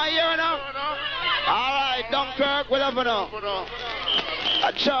crew are here now. Alright, Dunkirk, whatever now.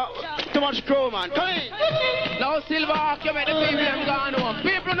 Too much crew, man. Come in. Now Silverhawk, you make the people them gone home.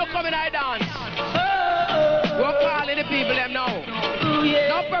 People no come in I dance. We're calling the people them now.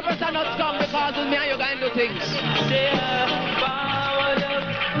 No purpose are not come because with me and you going to do things. Forward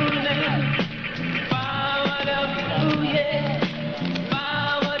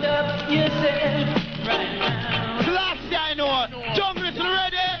up, yourself right now. Last guy I know. Junglers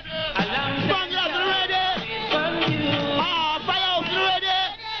ready. Spanglers ready. Firehouse ready.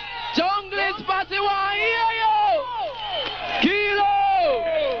 Junglers party one hear you. Kilo.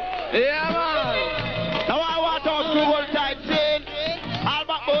 Yeah man. Now I want our crew all tight saying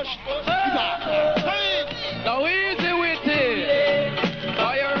Albert Bush. Come in. Now easy with it.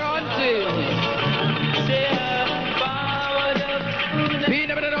 How you running? Be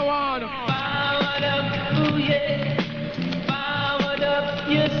never the one. Forward up, ooh yeah. Forward up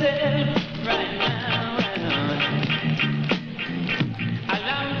yourself right now.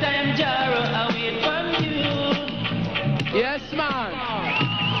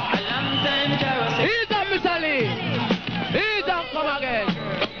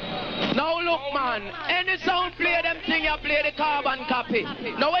 man. Any sound play them thing, you play the carbon copy.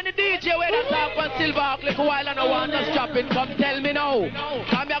 Now when the DJ where the top on Silverhawk live a while and I want us dropping, come tell me now.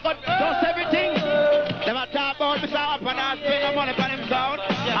 Come here, got dust everything. Them a talk about Mr. Up and I spend the money for him sound.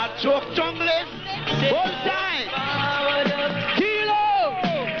 I choke junglist. Full time. Kilo!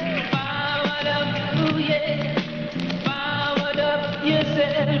 Powered up, ooh yeah. Powered up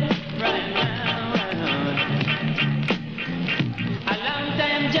yourself right now. A long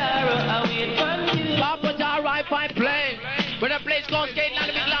time Jaro, I wait for you. Papa Jaro, I find play. When the place goes skating on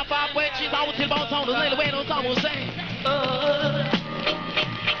the big laugh up when she's out till about sound, the way no sound will say. Oh,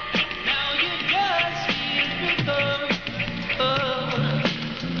 now you just feel me come. Oh,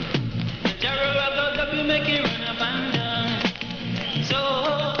 Jaro, I got up, you make it run up and down. So,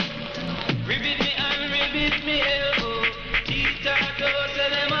 ribbit me and ribbit me elbow. Tita, toes,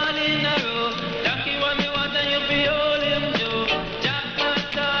 and them all in a row. Lucky one me want and you be all him Joe. Jack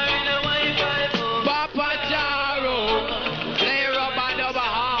Master in a Wi-Fi. Papa Jaro, play rubber double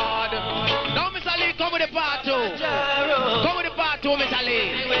hard. Now Mr. Lee, come with the part two. Come with the part two, Mr.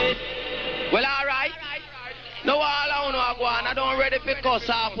 Lee. Well, alright. No all I know go on. I don't ready for cuss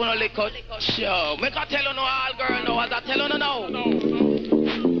off when I lick out. Sure. Make I tell you no all girl no as I tell you no now.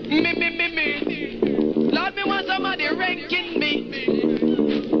 Me. Lord, me want somebody ranking me.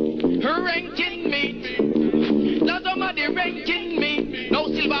 Ranking me. Lord, somebody ranking me. No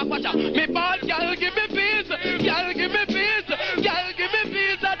Silverhawk watch out. Me ball, y'all give me peace. Y'all give me peace. Y'all give me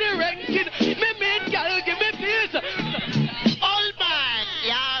peace at the ranking. Me mean, y'all give me peace. All back.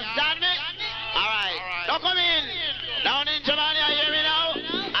 You understand me? Alright. Now come in. Down in Jamaica, you hear me now?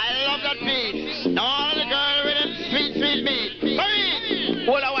 I love that beat. Now all the girls with them sweet beat. Come in.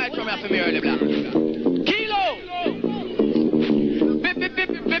 All the white from here for me early black. Kilo!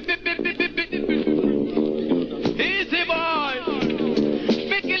 Easy boy!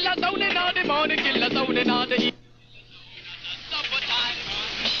 Me kill a sound in all the morning, kill a sound in all the evening.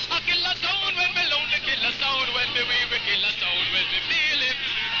 I kill a sound when me lonely, kill a sound when me weary, kill a sound when me feel it.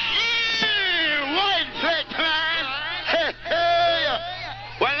 White flick, man. Hey, hey.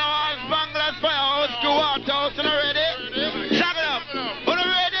 Well, now all Bangladesh firehouse, go out house, and ready? Shut it up. Are you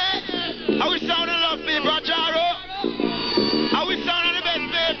ready? Are we sounding love people, Jaro? Are we sounding the best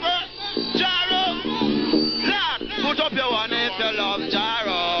paper? Jaro? Lad, put up your one if you love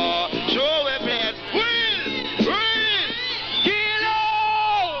Jaro. Show we place. Will! Kilo!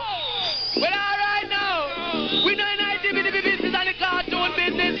 Well, all right now. We know in business and the cartoon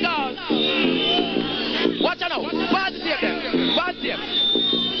business, guys. Watch out now. Positive them. Positive.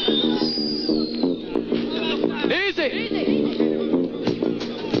 Easy.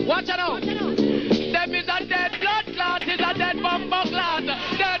 Watch out now. Them is a dead blood clot, is a dead bumper clot.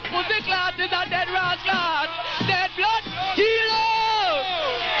 Dead pussy clot is a dead rat clot. Dead blood. Kilo!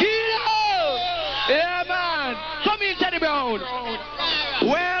 Yeah, man. Come in, Teddy Brown.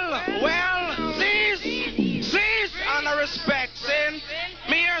 Well, cease and a respect, sin.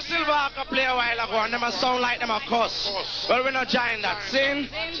 Me here Silverhawk play a while ago and them a sound like them a cuss. Well, we not join that, sin.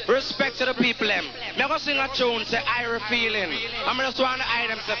 Respect to the people, them. Me go sing a tune, say, I feeling. I'm just want to eye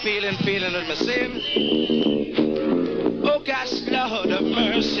them, say, feeling with me, sin. Oh, gosh, Lord of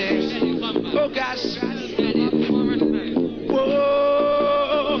mercy. Oh, gosh.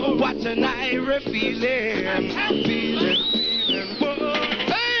 Whoa, what an eye feeling. Whoa.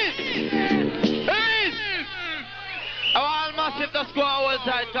 All massive the squad all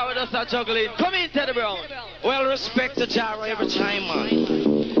tight, cover us are juggling. Come in, Teddy Brown. Well, respect to Jaro every time,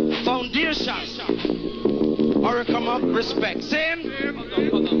 man. Foundation. Or come up, respect. Sin.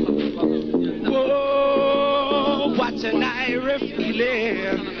 Whoa, what an eye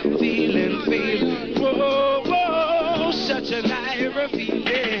feeling. Whoa, such an eye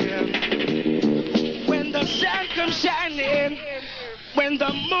feeling. When the sun comes shining, when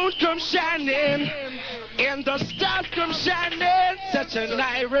the moon comes shining, and the stars come shining, such a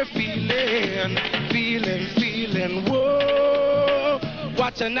nice feeling, whoa,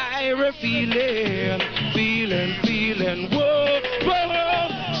 what a nice feeling, whoa,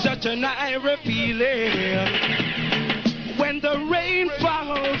 such a nice feeling. When the rain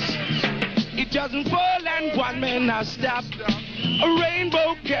falls, it doesn't fall and one man has stopped. A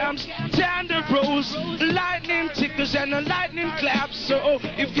rainbow comes, thunder rolls, lightning tickles and a lightning claps. So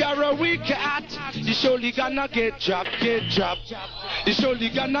if you're a weak cat, you surely gonna get dropped. You surely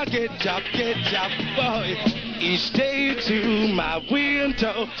gonna get dropped, boy. Each day to my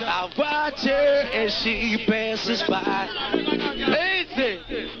window, I watch her as she passes by. Easy.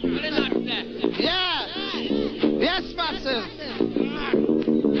 Yeah. Yes, massive.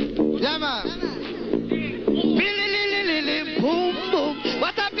 Yeah, man. Boom, boom.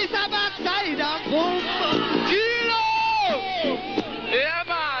 What a piece of backside of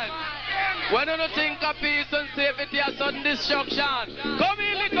don't think of peace and safety and sudden destruction. Come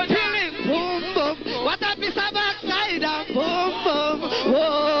in, little John. Boom, boom. What a piece of backside and boom, boom.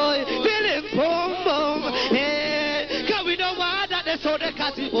 Whoa, feeling boom, boom. Hey, cause we don't want that they saw the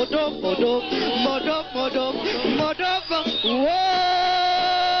cat. Modop, modop, modop, modop, modop. Whoa.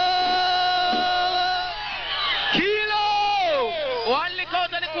 Kilo! One lick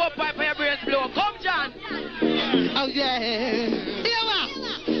out of the coal pipe and your brains blow. Come, John. Oh, yeah. Here we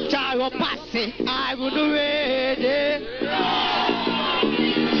Gyro Patsy, I would ready.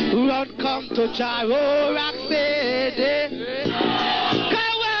 Run, come to Gyro Rock, baby. Come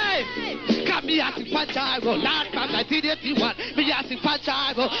away. Come me asking for Gyro, not from 1981. Me asking for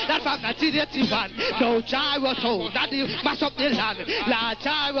Gyro, not from 1981. No Gyro sound, that you mash up the land. La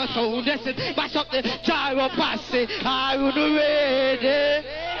Gyro sound, listen, mash up the Gyro Patsy, I would ready.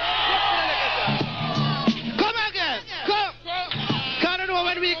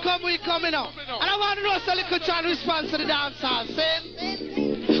 When we coming out. And I want to know so little John response to the dance hall.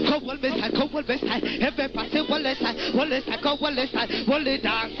 Say, come one best side, every person one less side, come one less side, one the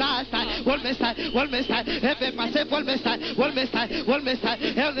dance hall side, one best side, every person one best side,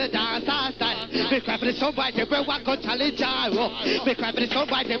 every dance hall side. We cry for the somebody, everyone go challenge Gyro. We cry for the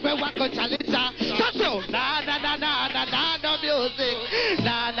somebody, everyone go challenge Gyro. So, na, no music.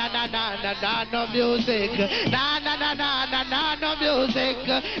 Na, no music. Na, no music.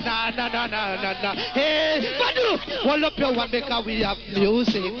 Na. Hey, Badu, hold up your one because we have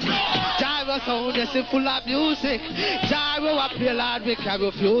music. Gyro sound is full of music. Gyro up play loud, we can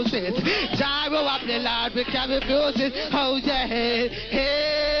refuse it. Gyro up play loud, we can refuse it. Oh yeah, hey.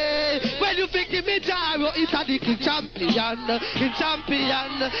 When you think me Gyro, it's a dicky champion.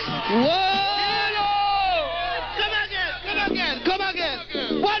 Whoa! Come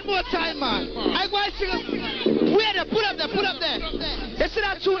again. One more time, man. I go and sing. Wait there, put up there. You see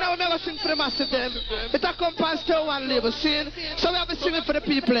that tune I will never sing for the massive them. It a come past still one label, see? So we have to sing it for the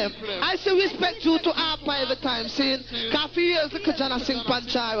people. I say respect you to Alpha every time, see? Because for years, look at John sing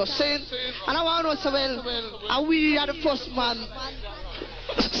Pancharo, see? And I want to say, well, and we are the first man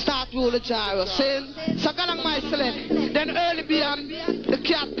start rule the Gyro, see? So go along my select. Then early beyond, the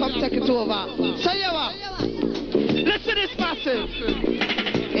cat come take it over. So you what? Listen to this massive.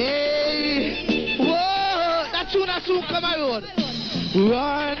 Hey, whoa, that tune come around.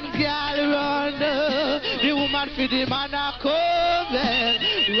 Run, girl, run. The woman for the man a coming.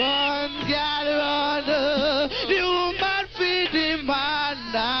 Run, girl, run. The woman for the man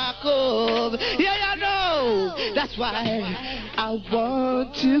a coming. Yeah, you know. That's why I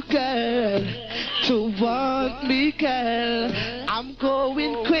want you, girl, to want me, girl. I'm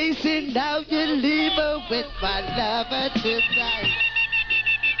going crazy now. You leave her with my lover tonight.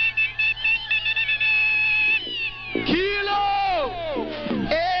 Kilo!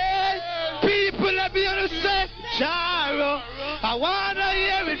 Hey, people let me understand Gyro. I wanna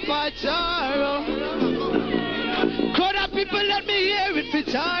hear it for Gyro. Could the people let me hear it for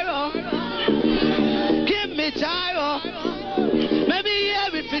Gyro? Give me Gyro. Let me hear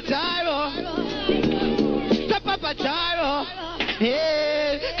it for Gyro. Step up a Gyro.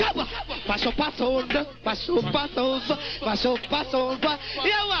 Hey, come on. Mash up a sound.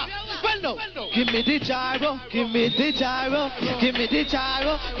 Yeah, what? Well, no. Give me the Gyro. Come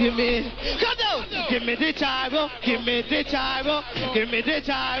down. Give me the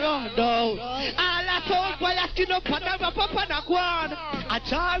Gyro. No. All I told boy, I skin up and rap up and a guan. A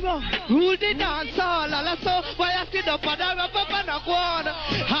Gyro. Rule the dance hall. All I told boy, I skin up and rap up and a guan.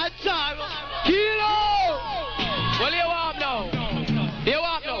 A Gyro. Kilo. Well, you want now.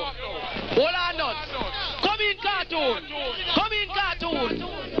 Hold on, nuts. Come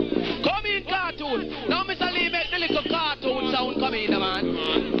in, cartoon. Now, Mr. Lee, make the little cartoon sound come in, man.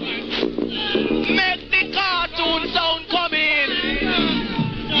 Make the cartoon sound come in.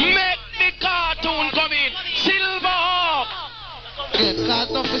 Silverhawk. Again, cause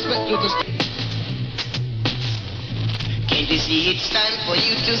no respect to the Can't you see it's time for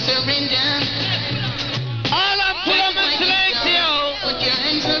you to surrender? All I'm pulling my select here. Put your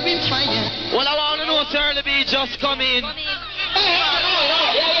hands up in fire. Well, I want to know, sir, the beat just come in.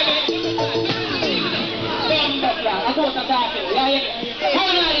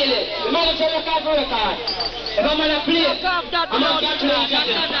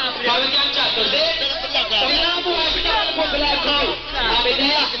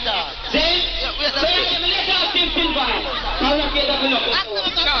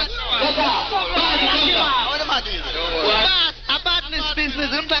 a badness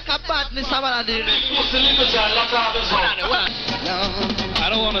business, look like a bad badness I'm gonna do. I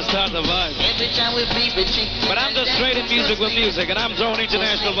don't want to start the vibe. Every time we be with chick. But I'm just trading music with music, and I'm throwing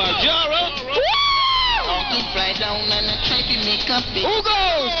international vibes. Jaro! He fly down and I try to make a big. Who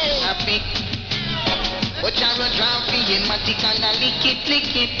goes? A big. But I run round for him, I think and I lick it,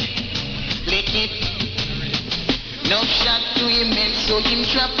 lick it, lick it. No shot to him, and so him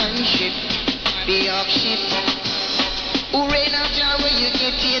drop and shit. The off shit. Hooray now, Jah, when you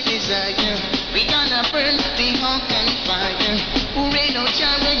get your desire. We gonna burn the hawk and fire. Hooray now,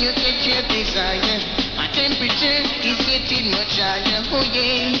 Jah, when you get your desire. My temperature is getting much higher. Oh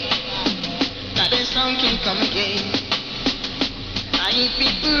yeah. Now the sound can come again. I ain't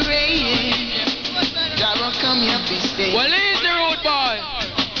people hooray. Jah will come here to stay. Well, he's the road boy.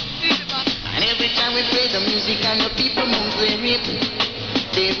 And every time we play the music and the people move, they rip.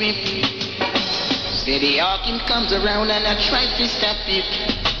 They rip. Steady Hawking comes around and I try to stop it.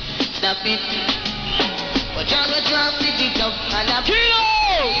 Stop it. But Jah will drop it up and I Kilo!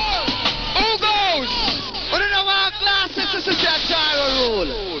 Who goes? We don't know what classes this is a gyro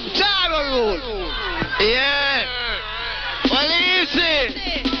rule. Gyro rule. Yeah. Well, easy.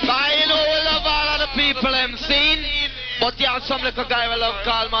 But you know we love all of the people I'm seen. But you have some little guy we love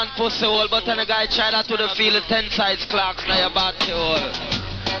call man pussy hole. But then the guy try that to the feel the 10 sides clocks now your body hole.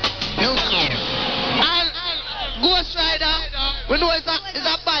 And Ghost Rider, we know it's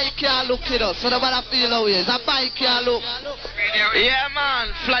a bike can't look at us. So nobody feel how it is. A bike can't look. Yeah, man.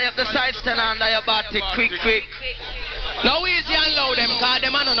 Fly up the side stand under your body quick, quick. Now easy and loud them, cause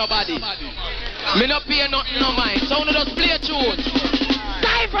them are no nobody. Me no pay nothing no mind, so we just play a tune.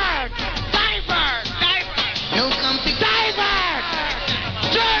 Divert! Divert! Divert! no company. Divert!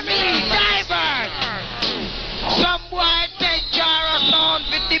 Germany! Divert! Some boy take Jara sound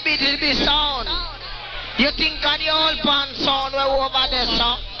with the bitty sound. You think of the old pan sound we're over there,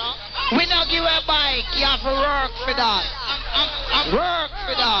 son? We don't give a bike, you have to work for that. Work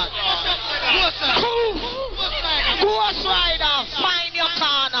for that. Ghost Rider, find your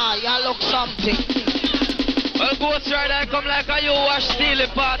corner, you look something. Well, Ghost Rider come like a you wash steely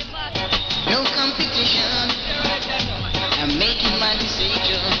pot. No competition. I'm making my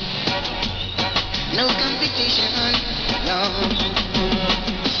decision. No competition. No.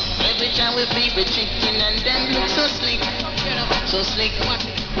 Every time we be with chicken and them look so slick. So slick.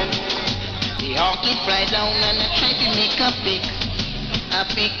 The honky fly down and I try to make a pick. A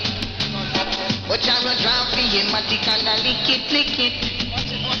pick. But I run round for him, I think and I lick it, lick it.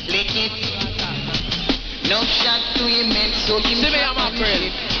 Lick it. No shot to him and so him See me, I'm a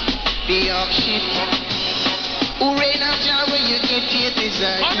friend. the off shit. Hooray now, Jah, when you get your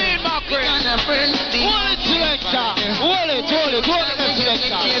desire. I mean, Mackerel. Gonna burn the Hold it, selector. Hold it,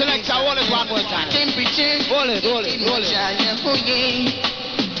 selector. Selector, hold it one more time. temperature. Hold it. Oh yeah.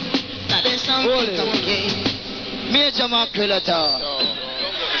 Now the sound Hold can it. come again. Major Mackerel at all.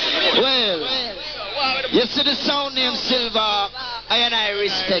 Well, you see the sound name Silverhawk, and I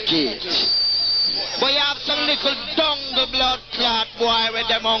respect it. But you have some little dungle blood clot boy with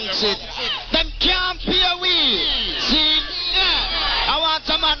them amongst it. Them can't pay we. See? I want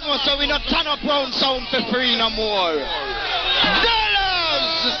a man more so we not turn up round sound for free no more.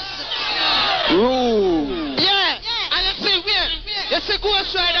 Dollars! Ooh. Yeah, and you see where? You see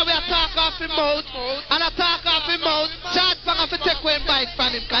Ghost Rider we attack off him mouth, and attack off him mouth. Chad Pang have to take away him bike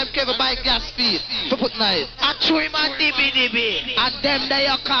from him, because him carry bike gas speed to put knife. I threw him a dibby. And them that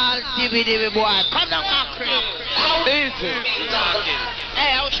you call dibby boy. Come down, Mackerel. Easy.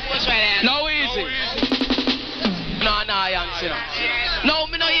 Hey, how should Ghost Rider? No easy. No annoyance, you know. No,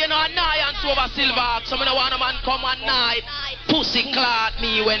 me no hear no annoyance over Silverhawk, so me no want a man come one night pussy clot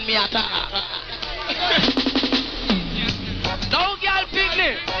me when me attack. No, girl pick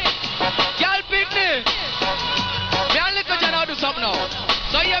me. Girl pick me. Me and little John do something now.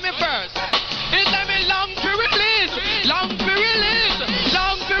 So hear me first. It's time me long to release. Long to release.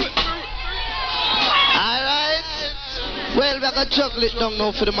 Long to Alright. Well, we are going to juggle it down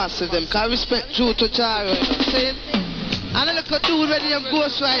now for the masses them. Because respect due to Charo, you know. See? And I look at dude when them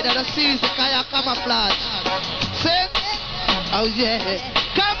Ghost Rider, the series, the Kaya camouflage. See? Oh yeah.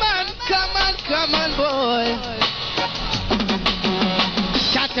 Come on, boy.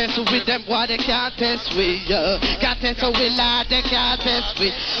 Can't test with them, boy, they can't test with you. Can't test with lad, they can't test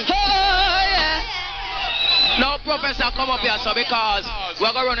with. Oh yeah. No, Professor, come up here, so because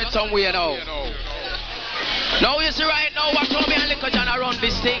we're going to run it somewhere now. Now you see right now, watch how me and Little John run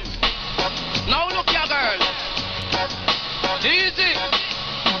this thing. Now look here, girl. Easy.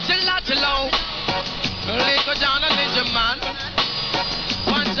 Chill out. Little John and Little Man.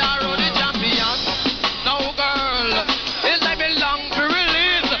 Manjaro the champion. Now girl, it's like me long to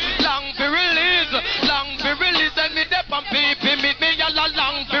release. Long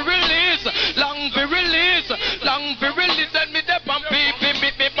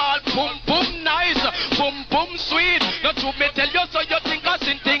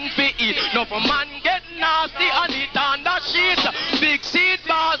No for man get nasty and it on the sheet. Big seat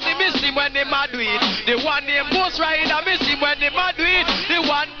bossy, miss him when they mad do it. The one named Ghost Rider, miss him when they mad do it. The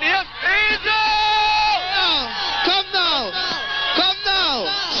one named Easy. Come now. Come now.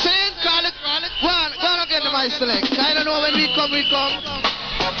 Saint, call it. Go on again to my select. I don't know when we come, we come.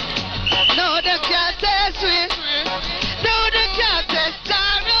 No, they can't test me. No, they can't test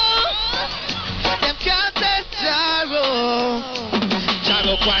Jaro. They can't test Jaro.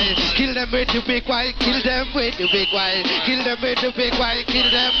 Jaro quiet, kill them with the big white, kill them with the big white, kill them with the big white, kill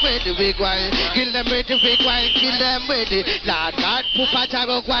them with the big white, kill them with the big white, kill them with it. Lord God, Pupa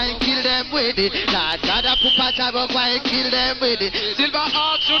Jaro quiet, kill them with it. Lord God, Pupa Jaro quiet, kill them with it.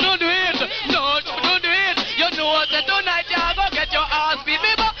 Silverhawk shouldn't do it. No, shouldn't do it. You know that tonight you go get your ass beat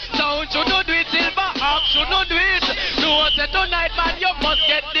me, but sound shouldn't do it. Silverhawk shouldn't do it. No, that tonight man you must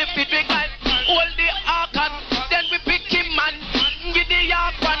get defeat because hold the ark and then we pick him man. Give the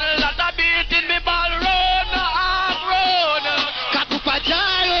ark one lot of beat in me ball run, ark run. Pupa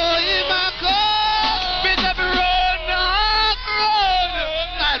Jaro, Imako. Beat every run, ark run.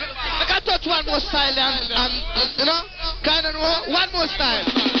 I can touch one more style and you know, kind of one more style.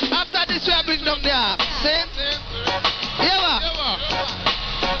 After this we bring down the ark. See? Yeah.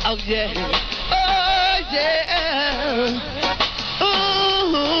 Oh yeah. Oh yeah. Ooh.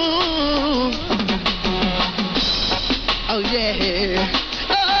 Oh yeah.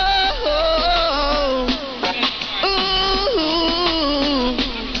 Oh. Ooh.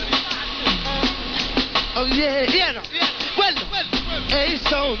 Oh yeah. Yeah. No. Well. Hey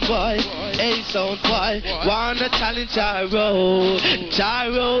sound boy, wanna challenge Jaro.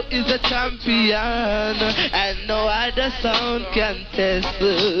 Jaro is a champion, and no other sound can test.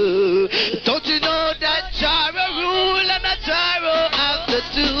 Don't you know that Jaro rule and a Jaro have the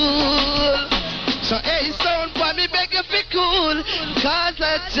tool? So hey sound boy, me beg you be cool, cause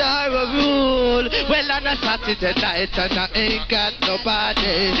a Jaro rule. Well on a Saturday night and I ain't got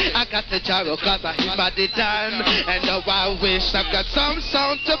nobody. I got the Jaro cause I him at the done. And now I wish I've got some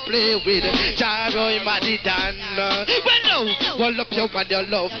sound to play with. Jaro him at the done. Well no, hold up your man, your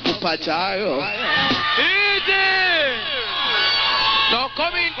love Pupa Jaro. Easy! Now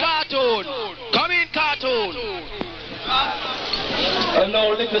come in cartoon. Come in cartoon. No,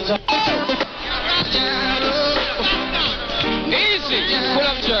 listen. Easy. Pull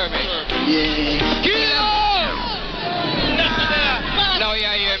up Jeremy. Yeah. Kill him! Now you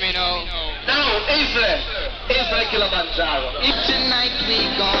hear me now. Now, easily KILLAMANJARO. Tonight we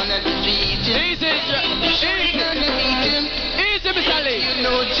gonna defeat him. Easy, We gonna beat him. Easy, Miss Ali. You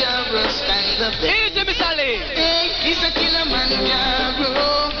know Jaro stands up there. Easy, Miss Ali. Hey, he's a KILLAMANJARO.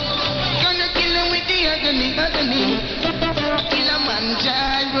 Gonna kill him with the agony.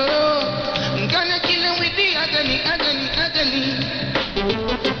 KILLAMANJARO. Gonna kill him with the agony.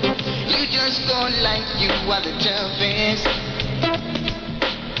 You just don't like you are the toughest.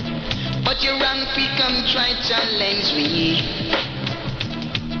 But your rank come try challenge me.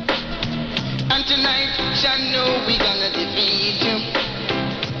 And tonight, shall know we gonna defeat you.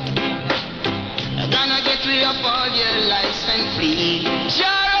 Gonna get rid of all your lies and flee.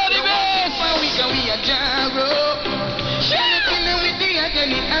 Jaro the best. We are Jaro. Gonna kill him with the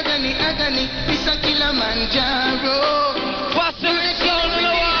agony. It's a KILLAMANJARO. What's the next one?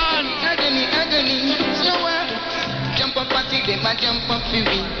 Agony. Slower. Jump up party, them a jump up for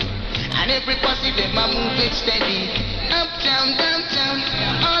me. And every posse, them a move it steady. Uptown, downtown,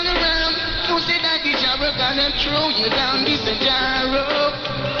 all around. Who say that the Jaro gonna throw you down? This a Jaro.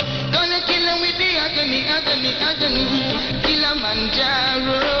 Gonna kill him with the agony.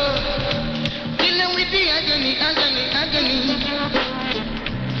 KILLAMANJARO. Kill him with the agony.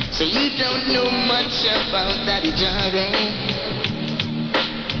 So you don't know much about that Jaro.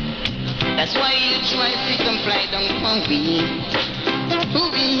 That's why you try to comply down for we.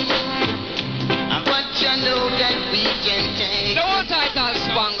 But you know that we can take. No one title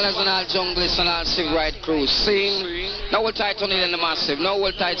spanglers and all junglers and all civil right crews sing. No one title need in the massive. No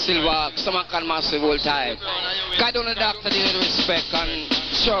one title Silverhawk. Some can massive all time. God on the doctor need respect and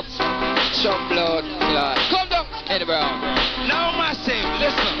shop blood. Come down, Eddie Brown. Now massive,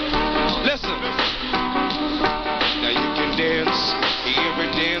 listen. Now you can dance. You ever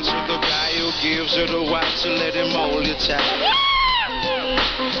dance with the guy who gives you the watch and let him hold your child?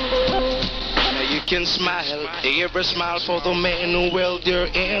 Now you can smile. You ever smile for the man who held your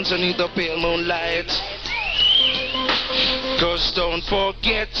hands underneath the pale moonlight? Cause don't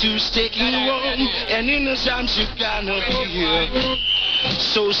forget to stick around, and in the time you gonna be here.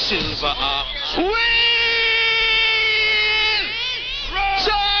 So Silverhawk, win!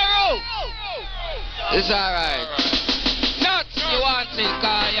 It's alright. Nuts, you want it,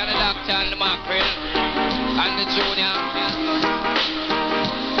 cause you're the doctor and the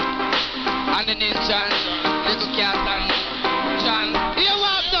the ninja, little cat and John. You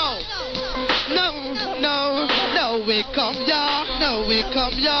want now? No, we come, yeah. No, we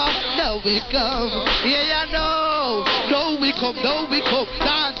come, yeah. No, we come. Yeah, no. No, we come.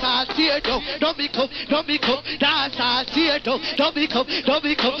 Dance all tear down. Don't be come. Dance all tear down. Don't be come.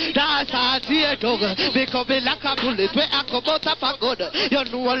 Dance all tear down. Because we like a bullet. Where I come out of a gun. You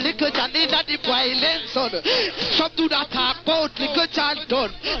know a little John in the violent son. Some do that talk about little John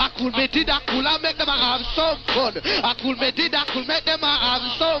done. I could make it, I make them have some fun. I could make them have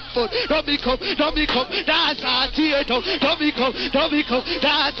some fun. Don't be come. Dance all tear down. Don't be come.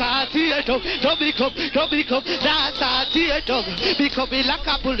 Dance all tear down. Don't be come. Dance all tear down. Because we like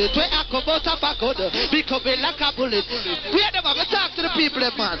a bullet. Where I come out of a gun. Because we like a bullet. We are never talk to the people,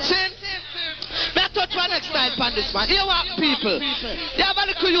 man. See? Me touch one next night on this, man. You want people? You have a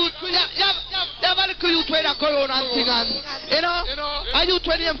little youth. You have a little youth where they go around and thing and, you know? A youth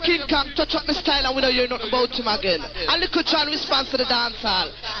when you have King Kong touch up my style and we don't hear nothing about him again. A little child response to the dance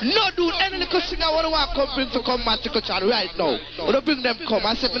hall. No dude, any little singer I want to come bring to come and little child right now. We don't bring them come.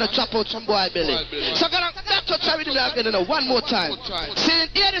 I said me to chop out some boy belly. So I'm going to touch with him again, you know, one more time. See,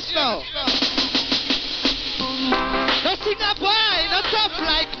 hear this now. No singer boy, not tough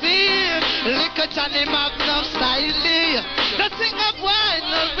like me. Little Johnny Magnum style. No singer boy,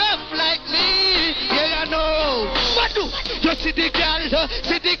 not rough like me. Yeah, I know. What do? You see the girl them. You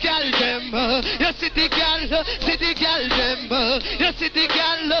see the girl them. You see the girl them.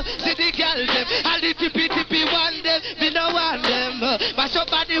 All the tippy want them, we no want them. Mash up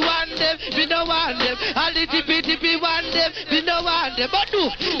body want them, we no want them. All the tippy want them, we no want them. What do?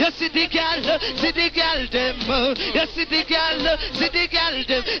 You see the girl them. You see the girl them.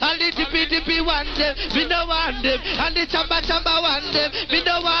 All the tippy want them, we no want them. And the chamba want them, we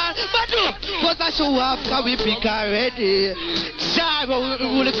no want. But do, cause I show up, can we pick already? Gyro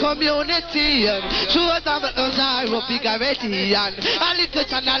will the community. Show us I'm a gyro pick already. And a little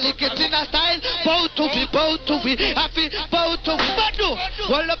channel, it in a style. Bow to be, happy, bow to be. But do,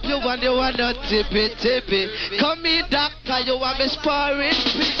 hold up you want to tippy. Come in, doctor, you want me sparring.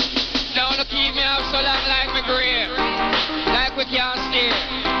 Don't keep me out so long like me grave. Like we can't stay.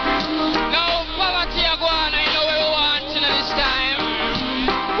 No poverty go on, I know what we want this time.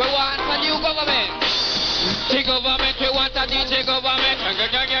 We want a new government. Take government, we want a DJ government.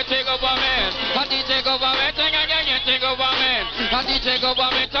 Take government. A DJ government, take government. A DJ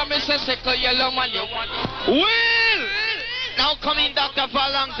government, I'm Mr. Sickle Yellow Man. Will! Now coming doctor for a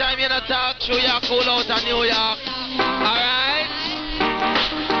long time, you know, talk show you cool out in New York. Alright?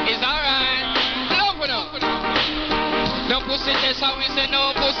 It's alright. Love it up. No pussy test, I will say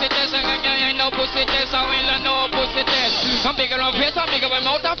no pussy test. No pussy test, I will no pussy test. I'm bigger on face, I'm bigger my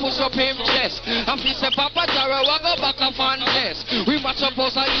mouth, I push up him chest. I'm piece of Papa Jaro, I go back up on test. We match up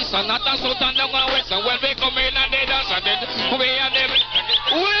both east and not south and down and west. And when we come in and they dance and then we and them.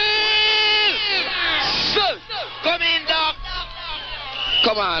 Will! Come in, doc.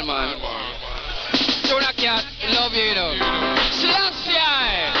 Come on, man. Tuna Cat, love you, you know. Selassie,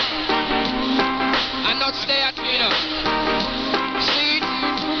 and not stay at me, you know. See?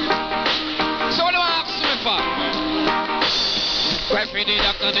 So what do I ask me for? Cry for the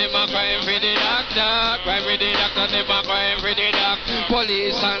doctor, them a crying for the doctor. Cry for the doctor, them a crying for the doctor.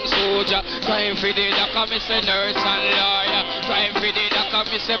 Police and soldier, crying for the doctor, me say nurse and lawyer. Crying for the doctor,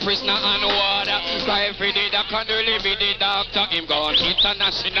 me say prisoner and warder. Crying for the doctor, really be the doctor. Him gone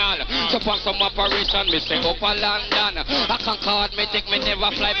international. So for some operation, me say up a London. I can card me, take me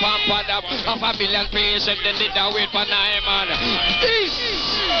never fly pampered up. Half a billion patients, then they down wait for 9 man.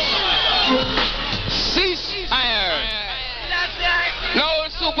 Cease. No,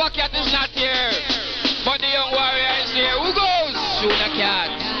 Super Cat is not here, but the young warrior is here. Who goes? Tuna Cat.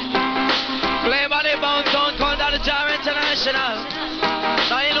 Play by the bound sound called the Jar International.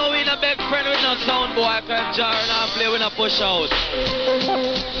 Now you know we no big friend with no sound boy. Cause Jar and play with no push out.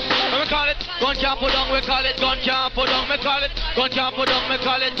 We call it gun can't put down, we call it gun can't put down, we call it gun can't put down, we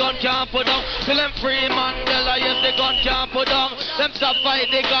call it gun can't put down. Till them free Mandela, yes the gun can't put down. Them stop fight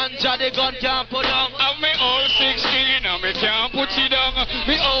the ganja, the gun can't put down. I'm me old 16 and me can't put it down.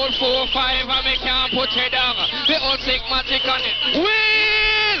 Me old 4-5 and me can't put it down. Me old Sigmatic on it.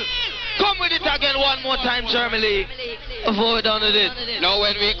 Will! Come with it again one more time, Germany. Before we done with it. Now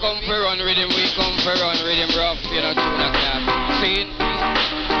when we come for run rhythm, we come for run rhythm rough, you know, Tuna Cat. See?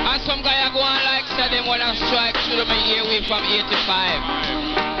 And some guy are going like said them wanna strike through me here way from 85.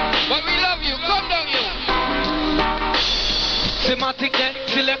 But we love you, come down you. Thematic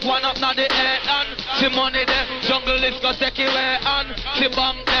select one up now the head and See money there, jungle is go take it away and see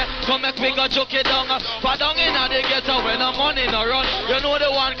bank there. Come make me go chuck it down. For down in the ghetto when the money no run. You know the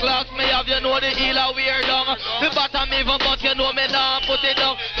one class me have, you know the healer wear down. The bottom even but you know me now put it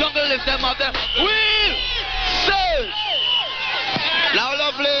down. Jungle is them of them. Wheel! Sell! Now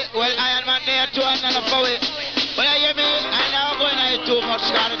lovely, well Iron Man there too and enough away. But you hear me? I now going to eat too much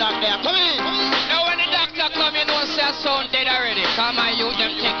got it up there. Come in! Now when the doctor come, you know say sound dead already. Come on, you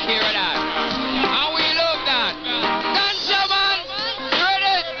them take care of that. And we love that. Ganja man,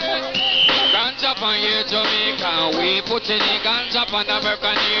 ready? Ganja on here Jamaica, we put in the ganja on the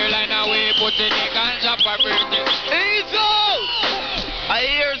American airline, and we put in the ganja for Britain. Easy! I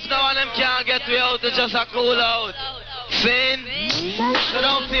hears now and them can't get me out, it's just a cool out. Sin, so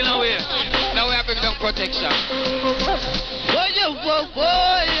don't feel no way. Now we have to give protection. Boy,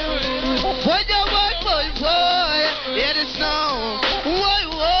 hear the song.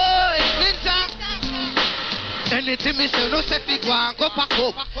 Anything me say, no say fi go and go pack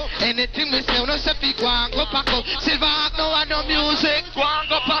up. Anything me say, no say fi go and go pack up. Silverhawk no want no music, Go and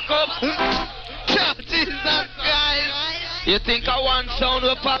go pack up. Jesus Christ. You think I want sound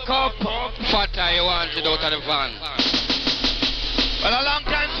will pack up? Fatter you want it out of the van. Well, a long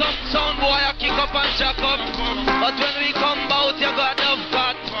time some sound boy I kick up and jack up. But when we come out, you got enough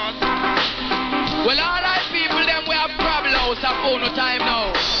fat. Well, all right people, them we have problems. I phone no time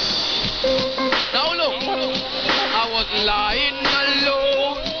now. Now look, I was lying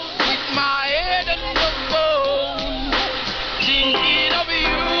alone with my head on the phone, thinking of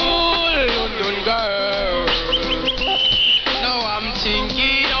you, London girl. Now I'm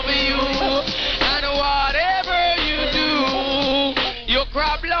thinking of you, and whatever you do, you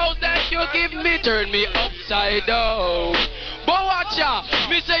crab loud that you give me, turn me upside down. But watch ya,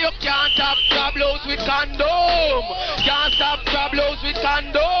 me say you can't have problems with condom. Can't have problems with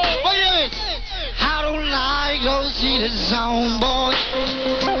condom. But yes, I don't like go see the sound boy.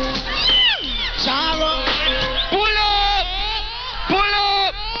 Sarah, Pull up! Pull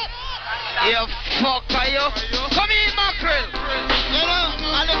up! You fucker, you. Come in, Mackerel. you know,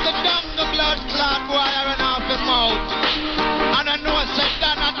 and if the dumb the blood clot boy I run off the mouth.